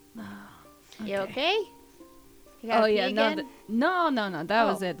pocket. You okay? You gotta Oh pee yeah, again? no. That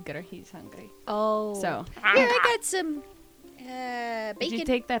was Edgar. He's hungry. Oh. So Here, I got some did bacon. you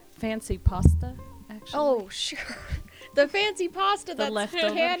take that fancy pasta? Actually. Oh, sure. The fancy pasta that's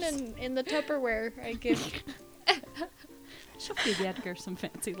leftovers. in the Tupperware I give. She'll feed Edgar some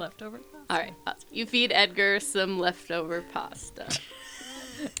fancy leftover. All right, you feed Edgar some leftover pasta.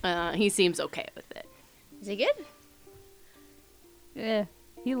 He seems okay with it. Is he good? Yeah,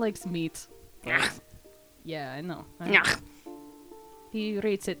 he likes meat. Yeah, I know. He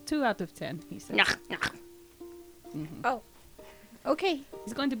rates it 2 out of 10. He says Oh. Okay.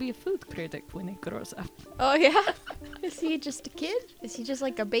 he's going to be a food critic when he grows up. Oh, yeah? Is he just a kid? Is he just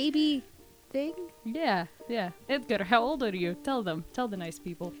like a baby thing? Yeah. Edgar, how old are you? Tell them. Tell the nice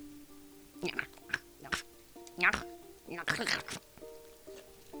people.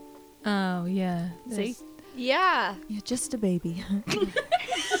 Oh, yeah. See? Yeah. Yeah, just a baby.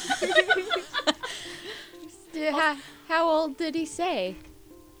 How old did he say?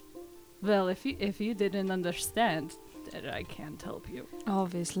 Well, if you didn't understand, then I can't help you.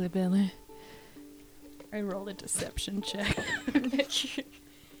 Obviously, Billy. I roll a deception check.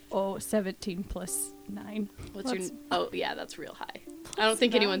 17 plus 9. What's your? Oh yeah, that's real high. I don't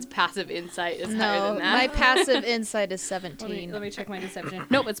think anyone's passive insight is higher No, than that. my passive insight is 17. Let me check my deception.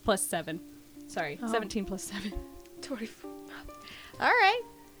 Nope, it's plus 7. Sorry, 17 plus 7. 24. All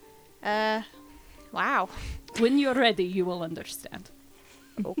right. Wow. When you're ready, you will understand.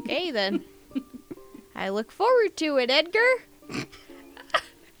 Okay, then. I look forward to it, Edgar.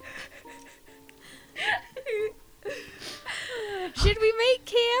 Should we make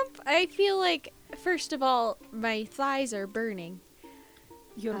camp? I feel like, first of all, my thighs are burning.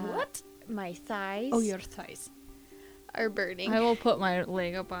 Your what? My thighs Oh, your thighs. are burning. I will put my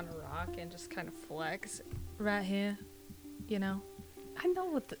leg up on a rock and just kind of flex right here. You know? I know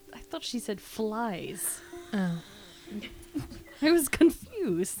what I thought she said flies. Oh. I was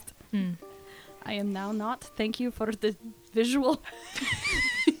confused. Hmm. I am now not. Thank you for the visual.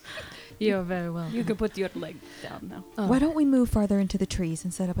 You're very welcome. You can put your leg down now. Oh. Why don't we move farther into the trees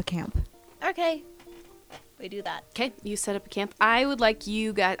and set up a camp? Okay. We do that. Okay, you set up a camp. I would like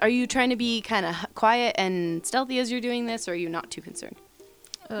you guys. Are you trying to be kind of quiet and stealthy as you're doing this, or are you not too concerned?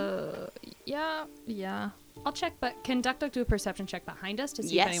 Yeah. I'll check, but can Duk-Duk do a perception check behind us to see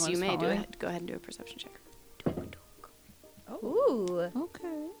if Yes, anyone's you may. following? Go ahead and do a perception check. Ooh.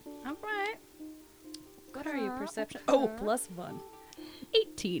 Okay. All right. What are your perception? Oh, +1.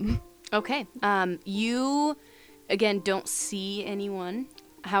 18. Okay. You again don't see anyone.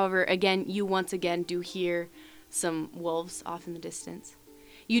 However, again, you once again do hear some wolves off in the distance.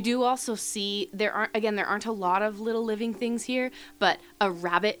 You do also see there aren't a lot of little living things here, but a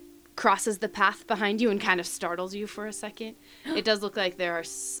rabbit crosses the path behind you and kind of startles you for a second. It does look like there are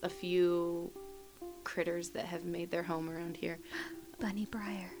a few critters that have made their home around here. Bunny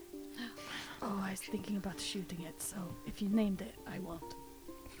Briar. Oh, I was thinking about shooting it, so if you named it, I won't.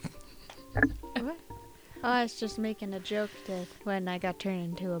 What? Oh, I was just making a joke that when I got turned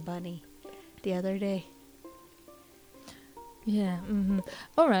into a bunny the other day. Yeah.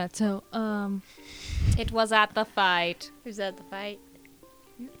 All right. So, It was at the fight. Who's at the fight?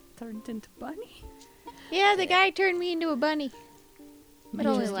 Turned into bunny? Yeah, the guy turned me into a bunny. It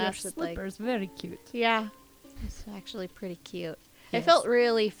only Your lasted like... slippers, very cute. Yeah. It's actually pretty cute. It Yes. felt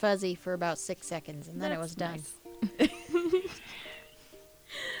really fuzzy for about 6 seconds, and then it was done. Nice.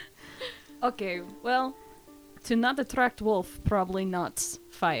 Okay, well, to not attract wolf, probably not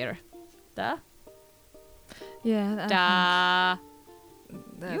fire. Duh? yeah. Da.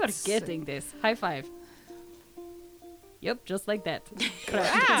 You are getting this. High five. Yep, just like that.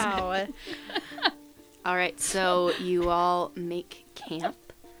 Wow. All right, so you all make camp.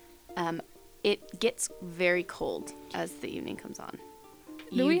 It gets very cold as the evening comes on.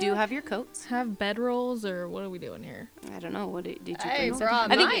 Do we You have your coats. have bedrolls, or what are we doing here? I don't know. What did you I bring? brought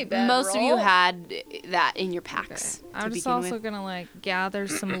I my think most of you bedroll. had that in your packs. to I'm just begin also with. gonna like gather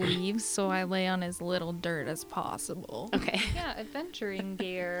some leaves so I lay on as little dirt as possible. Okay. Yeah, adventuring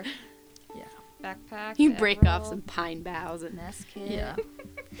gear. Yeah. Backpack. You break off bedroll, some pine boughs and nest kit. Yeah.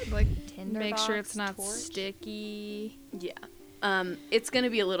 Like Tinder make sure box, it's not torch. sticky. yeah. It's gonna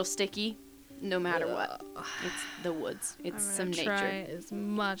be a little sticky, no matter what. It's the woods. It's I'm some gonna try nature. as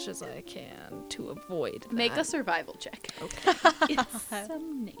much as I can to avoid Make a that. survival check. It's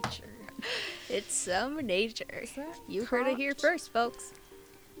some nature. It's some nature. that You heard it here first, folks.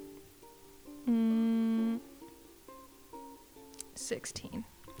 16.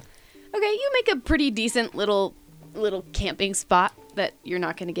 Okay, you make a pretty decent little camping spot that you're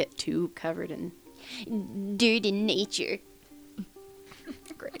not gonna get too covered in dirt and nature.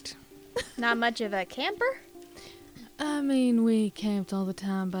 Great. Not much of a camper? I mean, we camped all the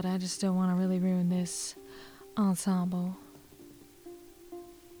time, but I just don't want to really ruin this ensemble.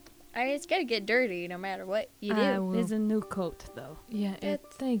 I mean, it's gonna get dirty no matter what you I do. will. There's a new coat, though. Yeah,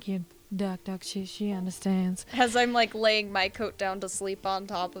 thank you, Duk-Duk. She understands. As I'm like laying my coat down to sleep on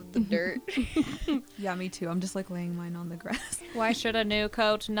top of the dirt. Yeah, me too. I'm just like laying mine on the grass. Why should a new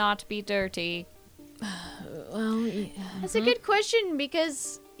coat not be dirty? Well, yeah. That's a good question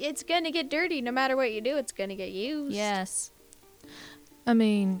because it's gonna get dirty no matter what you do. It's gonna get used. Yes. I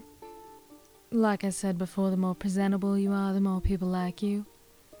mean, like I said before, the more presentable you are, the more people like you.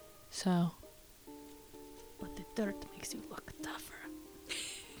 So, But the dirt makes you look tougher.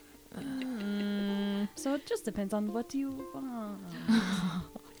 So it just depends on what you want.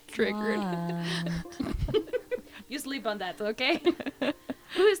 triggered. You sleep on that, okay?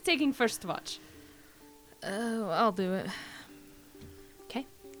 Who is taking first watch? Oh, I'll do it.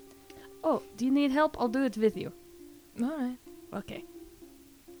 Oh, do you need help? I'll do it with you. All right. Okay.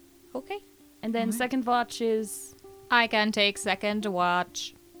 Okay. And then second watch is... I can take second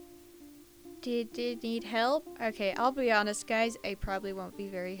watch. Did need help? Okay, I'll be honest, guys. I probably won't be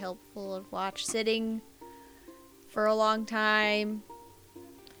very helpful of watch sitting for a long time.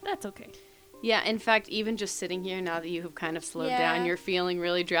 That's okay. Yeah, in fact, even just sitting here now that you have kind of slowed Yeah. down, you're feeling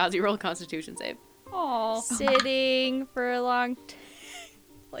really drowsy. Roll a Constitution save. Oh. Sitting for a long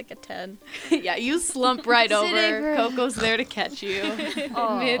like a 10. Yeah, you slump right Sitting over. for- Coco's there to catch you.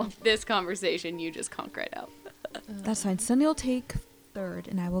 Oh. Mid this conversation, you just conk right out. That's fine. Sunny will take third,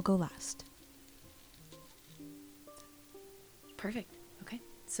 and I will go last. Perfect. Okay.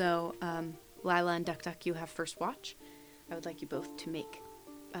 So, Lila and Duk-Duk, you have first watch. I would like you both to make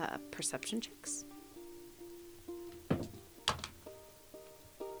perception checks.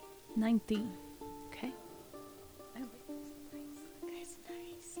 19. Okay. That's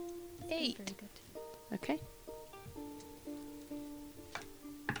nice. 8. Very good. Okay.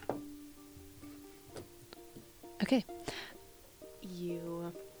 Okay.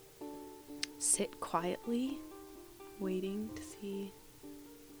 You sit quietly, waiting to see.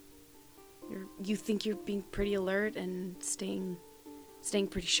 You think you're being pretty alert and staying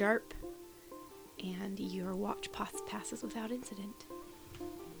pretty sharp, and your watch passes without incident.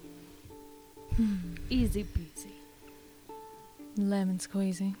 Easy peasy. Lemon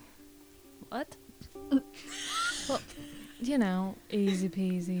squeezy. What? Well, you know, easy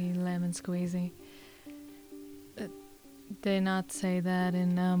peasy, lemon squeezy. They not say that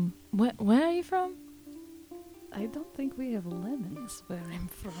in, where are you from? I don't think we have lemons where I'm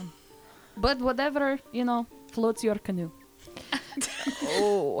from. But whatever, you know, floats your canoe.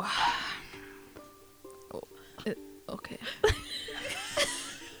 Oh. Okay.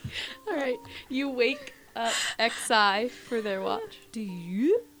 All right, you wake up Xi for their watch. Do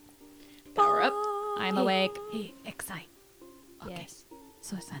you? Power up. I'm awake. Hey, Xi. Okay. Yes.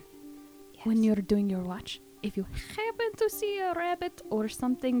 So, son, when you're doing your watch, if you happen to see a rabbit or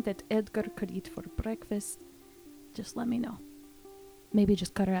something that Edgar could eat for breakfast, just let me know. Maybe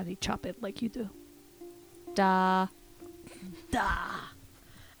just karate chop it like you do. Da.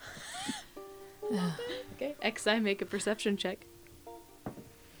 Okay, Xi, make a perception check.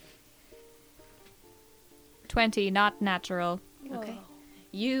 20, not natural. Okay.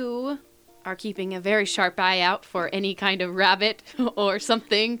 You are keeping a very sharp eye out for any kind of rabbit or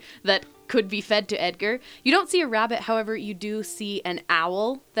something that could be fed to Edgar. You don't see a rabbit, however, you do see an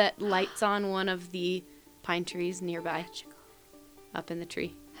owl that lights on one of the pine trees nearby. Up in the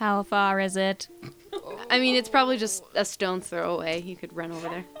tree. How far is it? I mean, it's probably just a stone's throw away. You could run over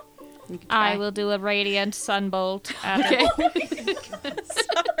there. You could try. I will do a radiant sunbolt at Okay.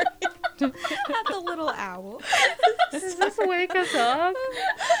 At the little owl. Does this wake us up?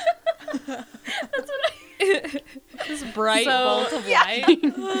 This bright bolt of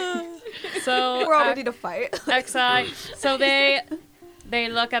light. So We're all ready to fight. Xi. So they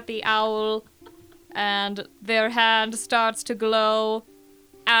look at the owl, and their hand starts to glow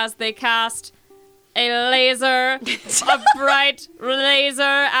as they cast a laser, a bright laser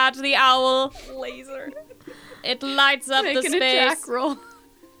at the owl. Laser. It lights up Make the an space. attack roll.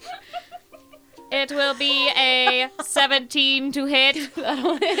 It will be a 17 to hit.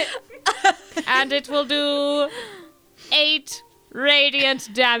 That'll hit. And it will do 8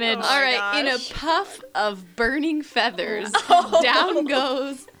 radiant damage. All right, in a puff of burning feathers, down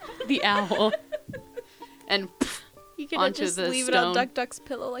goes the owl. And You gonna onto just the leave stone. it on Duk-Duk's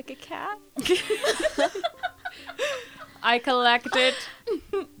pillow like a cat? I collect it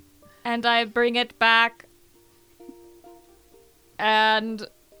and I bring it back, and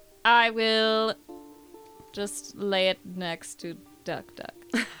I will just lay it next to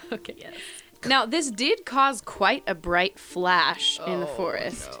Duk-Duk. Okay. Yes. Now, this did cause quite a bright flash in the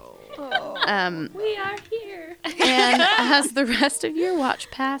forest. We are here. And as the rest of your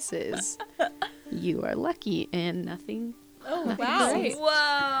watch passes, you are lucky and nothing. Oh, wow. Great.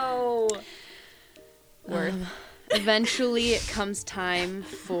 Whoa! Eventually, it comes time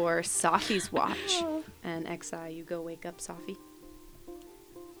for Safi's watch. And Xi, you go wake up Safi.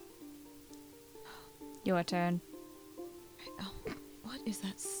 Your turn. Oh, what is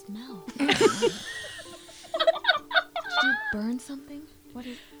that smell? Did you burn something? What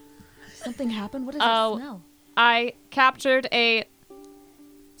is... Something happened? What is that smell? I captured a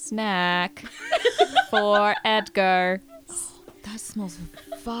snack for Edgar. That smells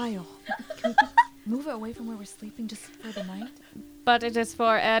vile. Can we move it away from where we're sleeping just for the night? But it is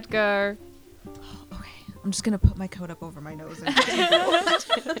for Edgar. Oh, okay. I'm just gonna put my coat up over my nose. And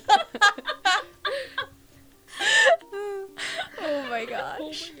Oh my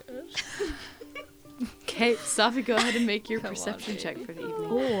gosh. Okay, Safi, go ahead and make your perception check for the evening.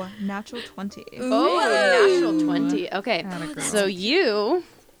 oh, natural 20. Oh, natural 20. Okay, so you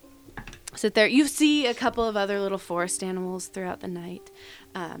sit there. You see a couple of other little forest animals throughout the night.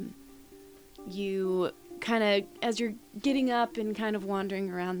 You kind of, as you're getting up and kind of wandering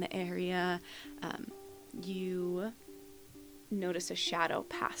around the area, you notice a shadow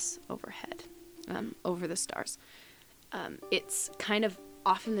pass overhead, over the stars. It's kind of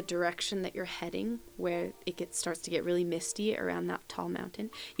off in the direction that you're heading, where it starts to get really misty around that tall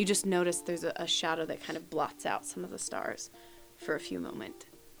mountain. You just notice there's a shadow that kind of blots out some of the stars for a few moments.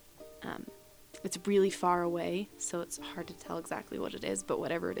 It's really far away, so it's hard to tell exactly what it is, but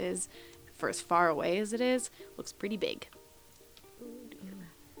whatever it is, for as far away as it is, looks pretty big.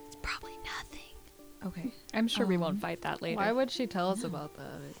 It's probably nothing. Okay. I'm sure we won't fight that later. Why would she tell us about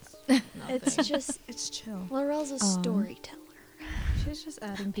that? It's It's just It's chill. Laurel's a storyteller. she's just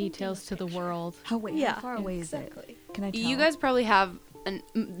adding details to the world. How far away is it? Can I tell? You guys probably have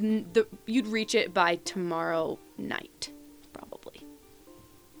you'd reach it by tomorrow night, probably.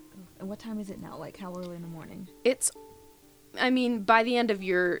 And what time is it now? Like, how early in the morning? By the end of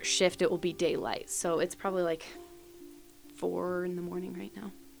your shift, it will be daylight. So it's probably like 4 in the morning right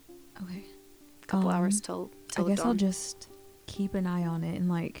now. Okay. A couple hours till I guess dawn. I'll just keep an eye on it and,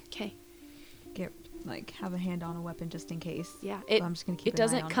 like, Okay. have a hand on a weapon just in case. Yeah. So I'm just going to keep It an eye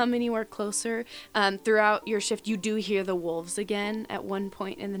doesn't on come anywhere closer. Throughout your shift, you do hear the wolves again at one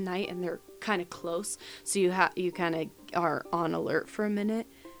point in the night, and they're kind of close. So you kind of are on alert for a minute,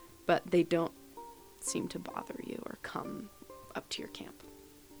 but they don't seem to bother you or come up to your camp.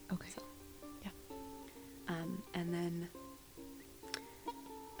 Okay. So, yeah. And then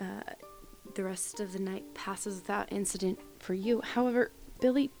the rest of the night passes without incident for you. However,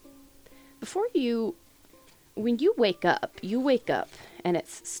 Billy, when you wake up and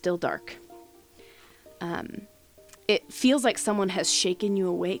it's still dark. It feels like someone has shaken you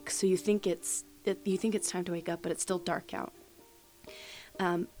awake, so you think it's time to wake up, but it's still dark out.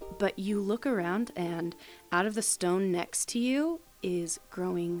 But you look around, and out of the stone next to you is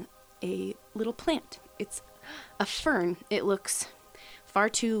growing a little plant. It's a fern. It looks far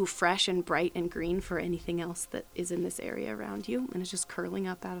too fresh and bright and green for anything else that is in this area around you, and it's just curling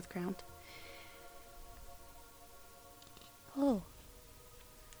up out of the ground. Oh.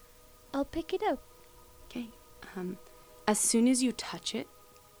 I'll pick it up. Okay. As soon as you touch it,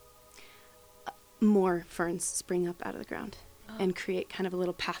 more ferns spring up out of the ground and create kind of a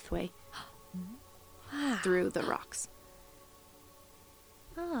little pathway through the rocks.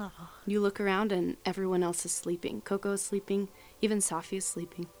 Oh. You look around and everyone else is sleeping. Coco is sleeping. Even Safi is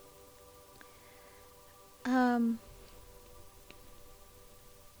sleeping. I'll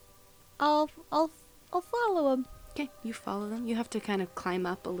follow him. Okay, you follow them. You have to kind of climb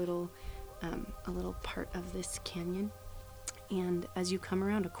up a little part of this canyon. And as you come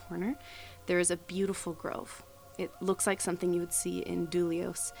around a corner, there is a beautiful grove. It looks like something you would see in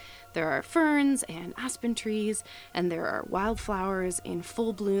Dulios. There are ferns and aspen trees, and there are wildflowers in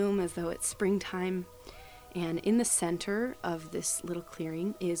full bloom as though it's springtime. And in the center of this little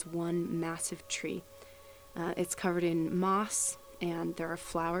clearing is one massive tree. It's covered in moss, and there are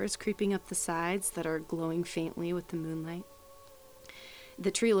flowers creeping up the sides that are glowing faintly with the moonlight.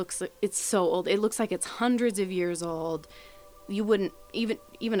 The tree it's so old. It looks like it's hundreds of years old. You wouldn't,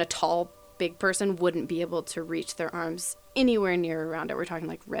 even a tall, big person wouldn't be able to reach their arms anywhere near around it. We're talking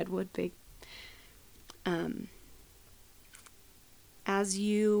like redwood big. As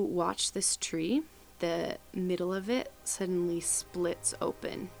you watch this tree, the middle of it suddenly splits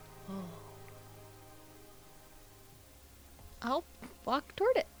open. I'll walk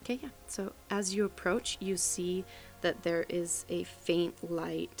toward it. Okay, yeah. So as you approach, you see that there is a faint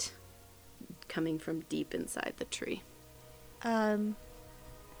light coming from deep inside the tree. I'll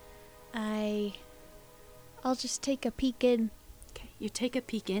just take a peek in. Okay, you take a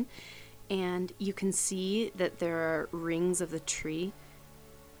peek in, and you can see that there are rings of the tree,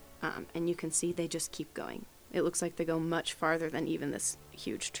 and you can see they just keep going. It looks like they go much farther than even this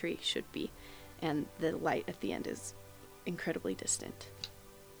huge tree should be, and the light at the end is incredibly distant.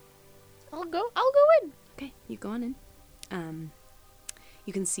 I'll go in. Okay, you go on in.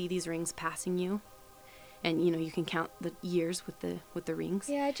 You can see these rings passing you, and you can count the years with the rings.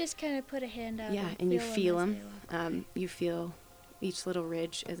 Yeah, I just kind of put a hand out. Yeah, and you feel them. You feel each little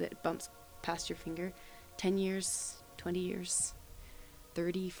ridge as it bumps past your finger. 10 years, 20 years,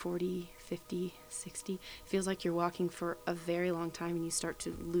 30, 40, 50, 60. Feels like you're walking for a very long time, and you start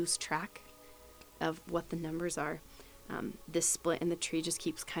to lose track of what the numbers are. This split in the tree just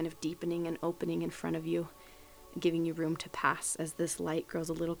keeps kind of deepening and opening in front of you, giving you room to pass as this light grows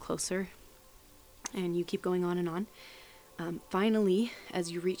a little closer. And you keep going on and on. Finally,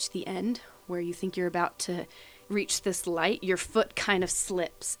 as you reach the end, where you think you're about to reach this light, your foot kind of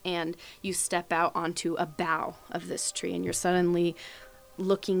slips and you step out onto a bough of this tree, and you're suddenly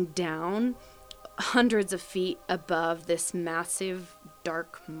looking down hundreds of feet above this massive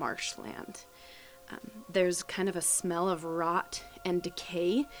dark marshland. There's kind of a smell of rot and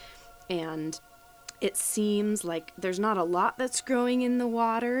decay, and it seems like there's not a lot that's growing in the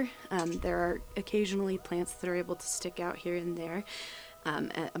water. There are occasionally plants that are able to stick out here and there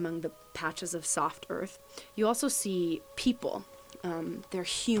among the patches of soft earth. You also see people. They're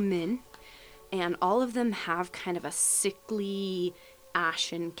human, and all of them have kind of a sickly,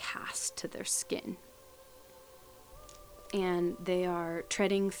 ashen cast to their skin. And they are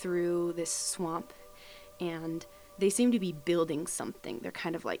treading through this swamp, and they seem to be building something. They're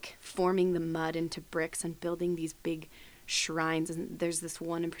kind of like forming the mud into bricks and building these big shrines. And there's this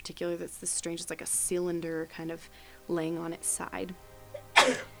one in particular that's this strange, it's like a cylinder kind of laying on its side.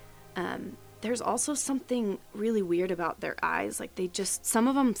 there's also something really weird about their eyes. Like some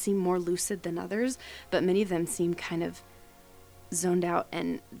of them seem more lucid than others, but many of them seem kind of zoned out,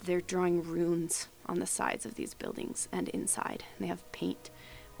 and they're drawing runes on the sides of these buildings and inside. And they have paint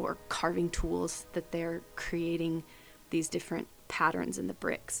or carving tools that they're creating these different patterns in the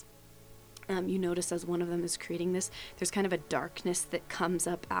bricks. You notice as one of them is creating this, there's kind of a darkness that comes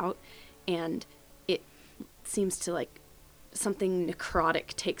up out, and it seems to like something necrotic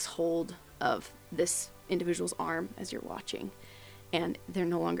takes hold of this individual's arm as you're watching, and they're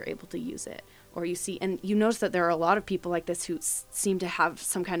no longer able to use it. Or you notice that there are a lot of people like this who seem to have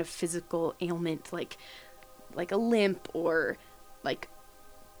some kind of physical ailment, like a limp or like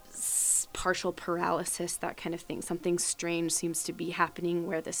partial paralysis, that kind of thing. Something strange seems to be happening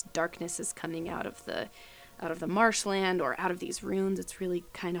where this darkness is coming out of the marshland or out of these runes. It's really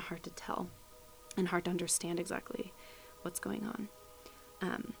kind of hard to tell and hard to understand exactly what's going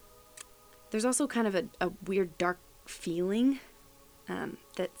on. There's also kind of a weird dark feeling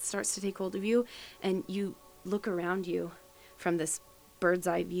that starts to take hold of you, and you look around you from this bird's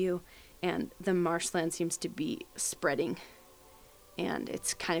eye view, and the marshland seems to be spreading, and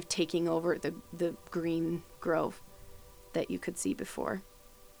it's kind of taking over the green grove that you could see before.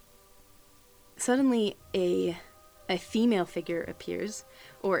 Suddenly a female figure appears,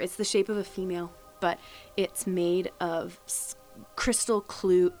 or it's the shape of a female, but it's made of crystal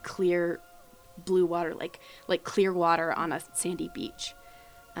clear blue water, like clear water on a sandy beach.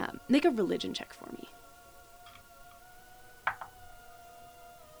 Make a religion check for me.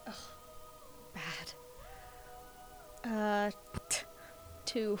 Bad.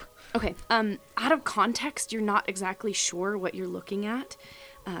 2. Okay. Out of context, you're not exactly sure what you're looking at,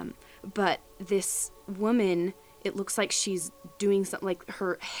 but this woman, it looks like she's doing something, like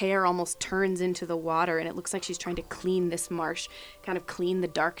her hair almost turns into the water, and it looks like she's trying to clean this marsh, kind of clean the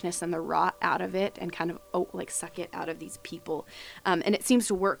darkness and the rot out of it, and kind of suck it out of these people. And it seems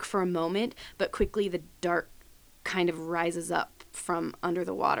to work for a moment, but quickly the dark kind of rises up from under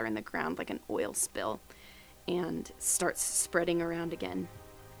the water in the ground like an oil spill, and starts spreading around again.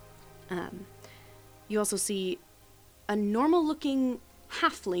 You also see a normal-looking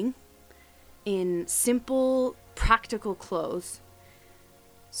halfling in simple, practical clothes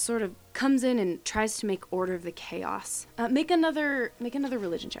sort of comes in and tries to make order of the chaos. Make another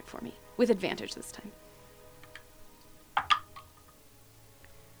religion check for me, with advantage this time.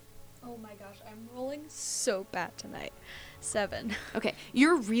 Oh my gosh, I'm rolling so bad tonight. 7. Okay,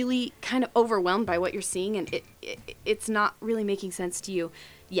 you're really kind of overwhelmed by what you're seeing, and it's not really making sense to you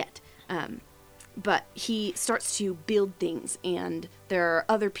yet. But he starts to build things, and there are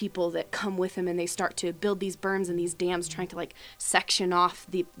other people that come with him, and they start to build these berms and these dams, trying to like section off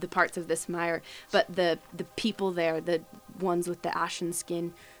the parts of this mire. But the people there, the ones with the ashen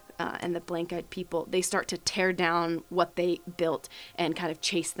skin and the blank-eyed people, they start to tear down what they built and kind of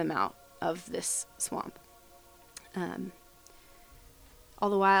chase them out of this swamp. All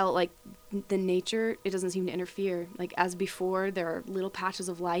the while, like, the nature, it doesn't seem to interfere. Like, as before, there are little patches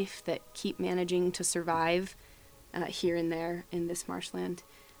of life that keep managing to survive here and there in this marshland,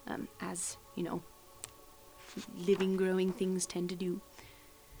 as, you know, living, growing things tend to do.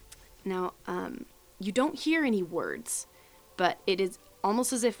 Now, you don't hear any words, but it is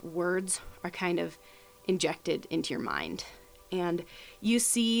almost as if words are kind of injected into your mind. And you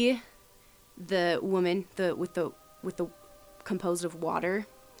see the woman, with the composed of water,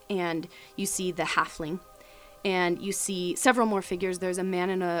 and you see the halfling, and you see several more figures. There's a man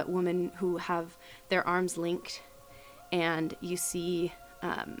and a woman who have their arms linked, and you see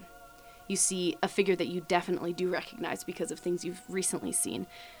a figure that you definitely do recognize because of things you've recently seen.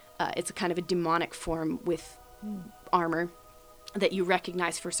 It's a kind of a demonic form with armor that you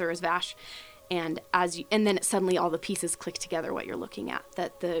recognize for Sur's Vash, and then suddenly all the pieces click together what you're looking at,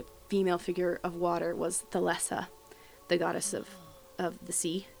 that the female figure of water was Thalessa, the goddess of the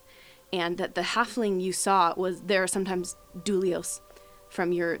sea, and that the halfling you saw was there sometimes Dulios,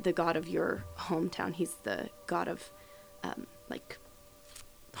 from the god of your hometown. He's the god of like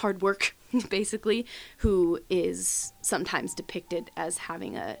hard work, basically, who is sometimes depicted as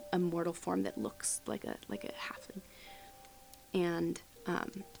having a mortal form that looks like a halfling, and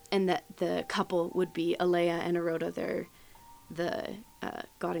that the couple would be Alea and Eroda. They're the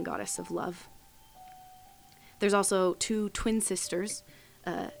god and goddess of love. There's also 2 twin sisters,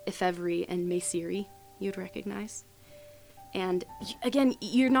 Ephevri and Maesiri, you'd recognize. And again,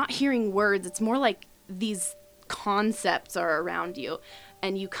 you're not hearing words. It's more like these concepts are around you.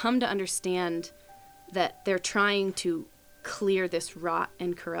 And you come to understand that they're trying to clear this rot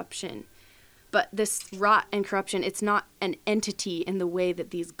and corruption. But this rot and corruption, it's not an entity in the way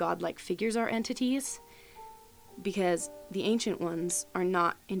that these godlike figures are entities, because the ancient ones are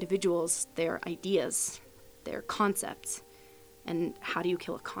not individuals, they're ideas, they're concepts. And how do you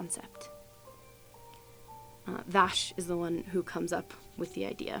kill a concept? Vash is the one who comes up with the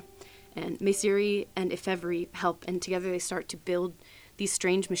idea. And Mesiri and Ifevri help, and together they start to build these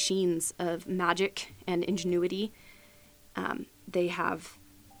strange machines of magic and ingenuity. They have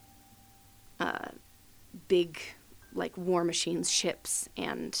big, like, war machines, ships,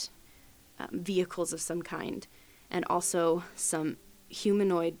 and vehicles of some kind, and also some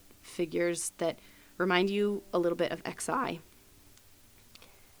humanoid figures that remind you a little bit of XI.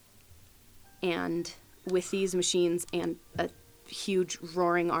 And with these machines and a huge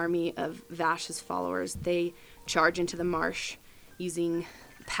roaring army of Vash's followers, they charge into the marsh using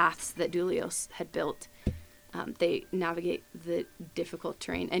paths that Dulios had built. They navigate the difficult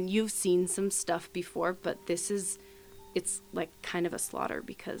terrain. And you've seen some stuff before, but it's like kind of a slaughter,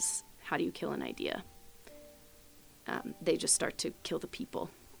 because how do you kill an idea? They just start to kill the people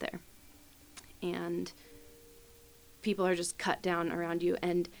there. And people are just cut down around you,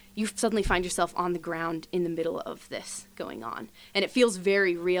 and you suddenly find yourself on the ground in the middle of this going on. And it feels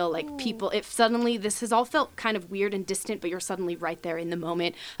very real, like people, this has all felt kind of weird and distant, but you're suddenly right there in the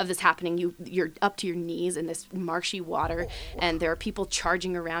moment of this happening. You're up to your knees in this marshy water, and there are people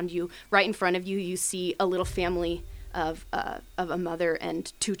charging around you. Right in front of you, you see a little family of a mother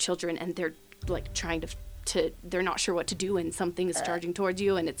and 2 children, and they're like trying to they're not sure what to do, and something is charging towards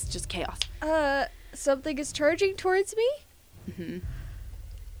you, and it's just chaos. Something is charging towards me? Mm-hmm.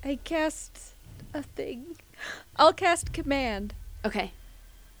 I cast a thing. I'll cast command. Okay.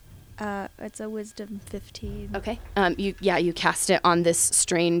 It's a wisdom 15. Okay. You cast it on this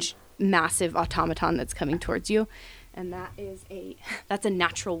strange, massive automaton that's coming towards you, and that's a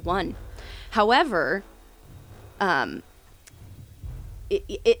natural 1. However,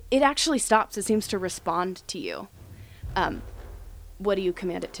 it actually stops. It seems to respond to you. What do you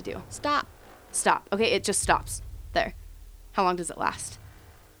command it to do? Stop. Stop. Okay, it just stops there. How long does it last?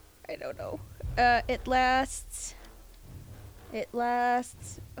 I don't know. It lasts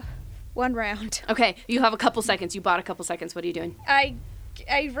 1 round. Okay, you have a couple seconds. You bought a couple seconds. What are you doing? I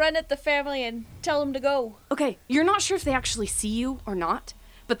run at the family and tell them to go. Okay, you're not sure if they actually see you or not,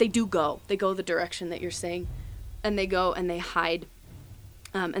 but they do go. They go the direction that you're saying, and they go and they hide,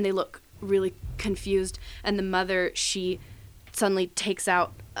 and they look really confused. And the mother, she suddenly takes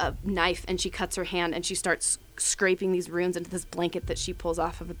out a knife and she cuts her hand, and she starts scraping these runes into this blanket that she pulls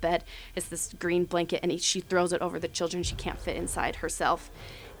off of a bed. It's this green blanket, and she throws it over the children. She can't fit inside herself.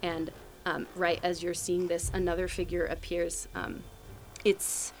 And right as you're seeing this, another figure appears.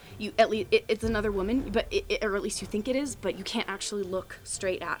 It's another woman, but or at least you think it is, but you can't actually look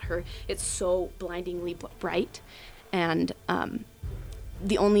straight at her. It's so blindingly bright, and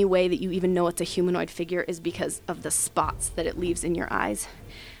the only way that you even know it's a humanoid figure is because of the spots that it leaves in your eyes.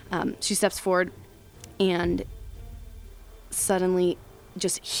 She steps forward, and suddenly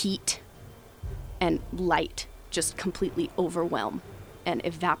just heat and light just completely overwhelm and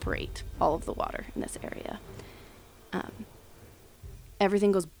evaporate all of the water in this area.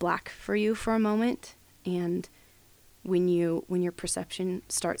 Everything goes black for you for a moment, and when your perception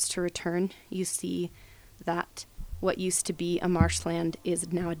starts to return, you see that what used to be a marshland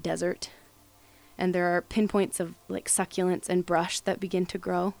is now a desert, and there are pinpoints of like succulents and brush that begin to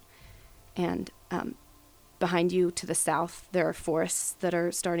grow, and behind you to the south there are forests that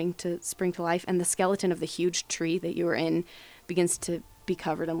are starting to spring to life, and the skeleton of the huge tree that you were in begins to be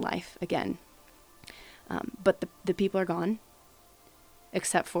covered in life again. But the people are gone,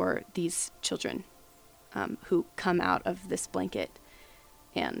 except for these children who come out of this blanket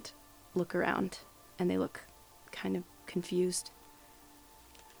and look around, and they look kind of confused.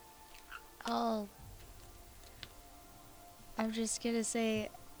 Oh, I'm just gonna say,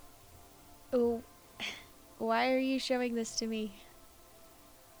 oh, why are you showing this to me?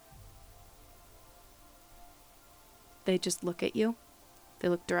 They just look at you. They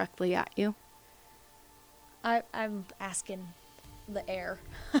look directly at you. I'm asking the air.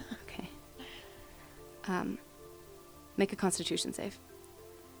 Okay. Make a Constitution save.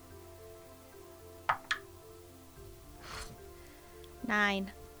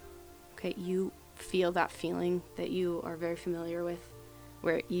 9. Okay, you feel that feeling that you are very familiar with,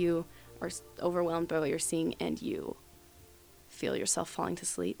 where you are overwhelmed by what you're seeing, and you feel yourself falling to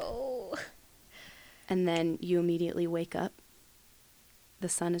sleep. Oh. And then you immediately wake up. The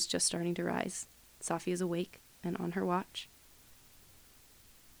sun is just starting to rise. Safi is awake and on her watch.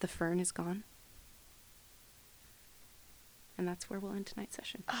 The fern is gone. And that's where we'll end tonight's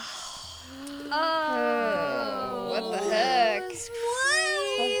session. Oh. Oh, what the heck?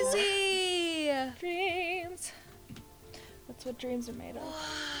 Crazy. Dreams. That's what dreams are made of.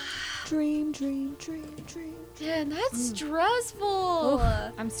 Dream, dream, dream, dream. Yeah, that's stressful.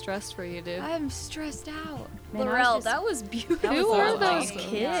 I'm stressed for you, dude. I'm stressed out. Man, I was Laurel, just- that was beautiful. That was Who are those awesome.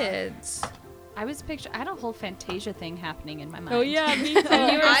 kids? I was I had a whole Fantasia thing happening in my mind. Oh yeah, me too.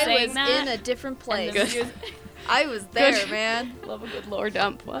 When you were I saying was that, in a different place. Good. I was there, man. Love a good lore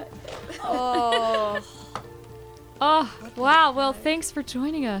dump. What? Oh. Oh, wow. Well, thanks for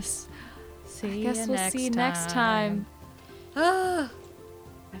joining us. See Guess we'll see you next time. I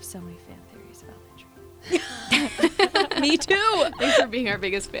have so many fan theories about that dream. Me too. Thanks for being our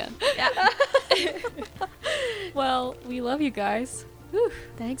biggest fan. Well, we love you guys.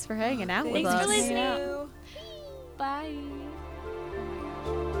 Thanks for hanging out with Thanks us. for listening. Bye.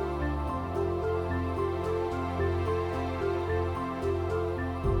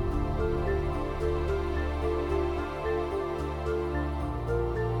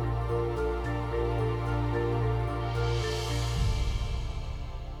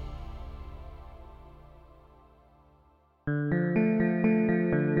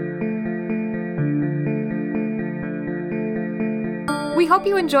 We hope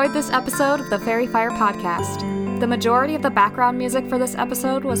you enjoyed this episode of the Fairy Fire Podcast. The majority of the background music for this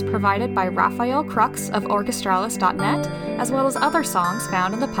episode was provided by Raphael Crux of Orchestralis.net, as well as other songs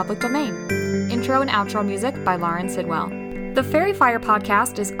found in the public domain. Intro and outro music by Lauren Sidwell. The Fairy Fire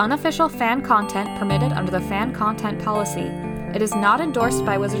Podcast is unofficial fan content permitted under the fan content policy. It is not endorsed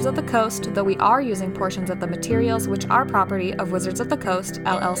by Wizards of the Coast, though we are using portions of the materials which are property of Wizards of the Coast,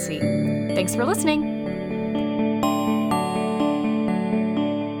 LLC. Thanks for listening!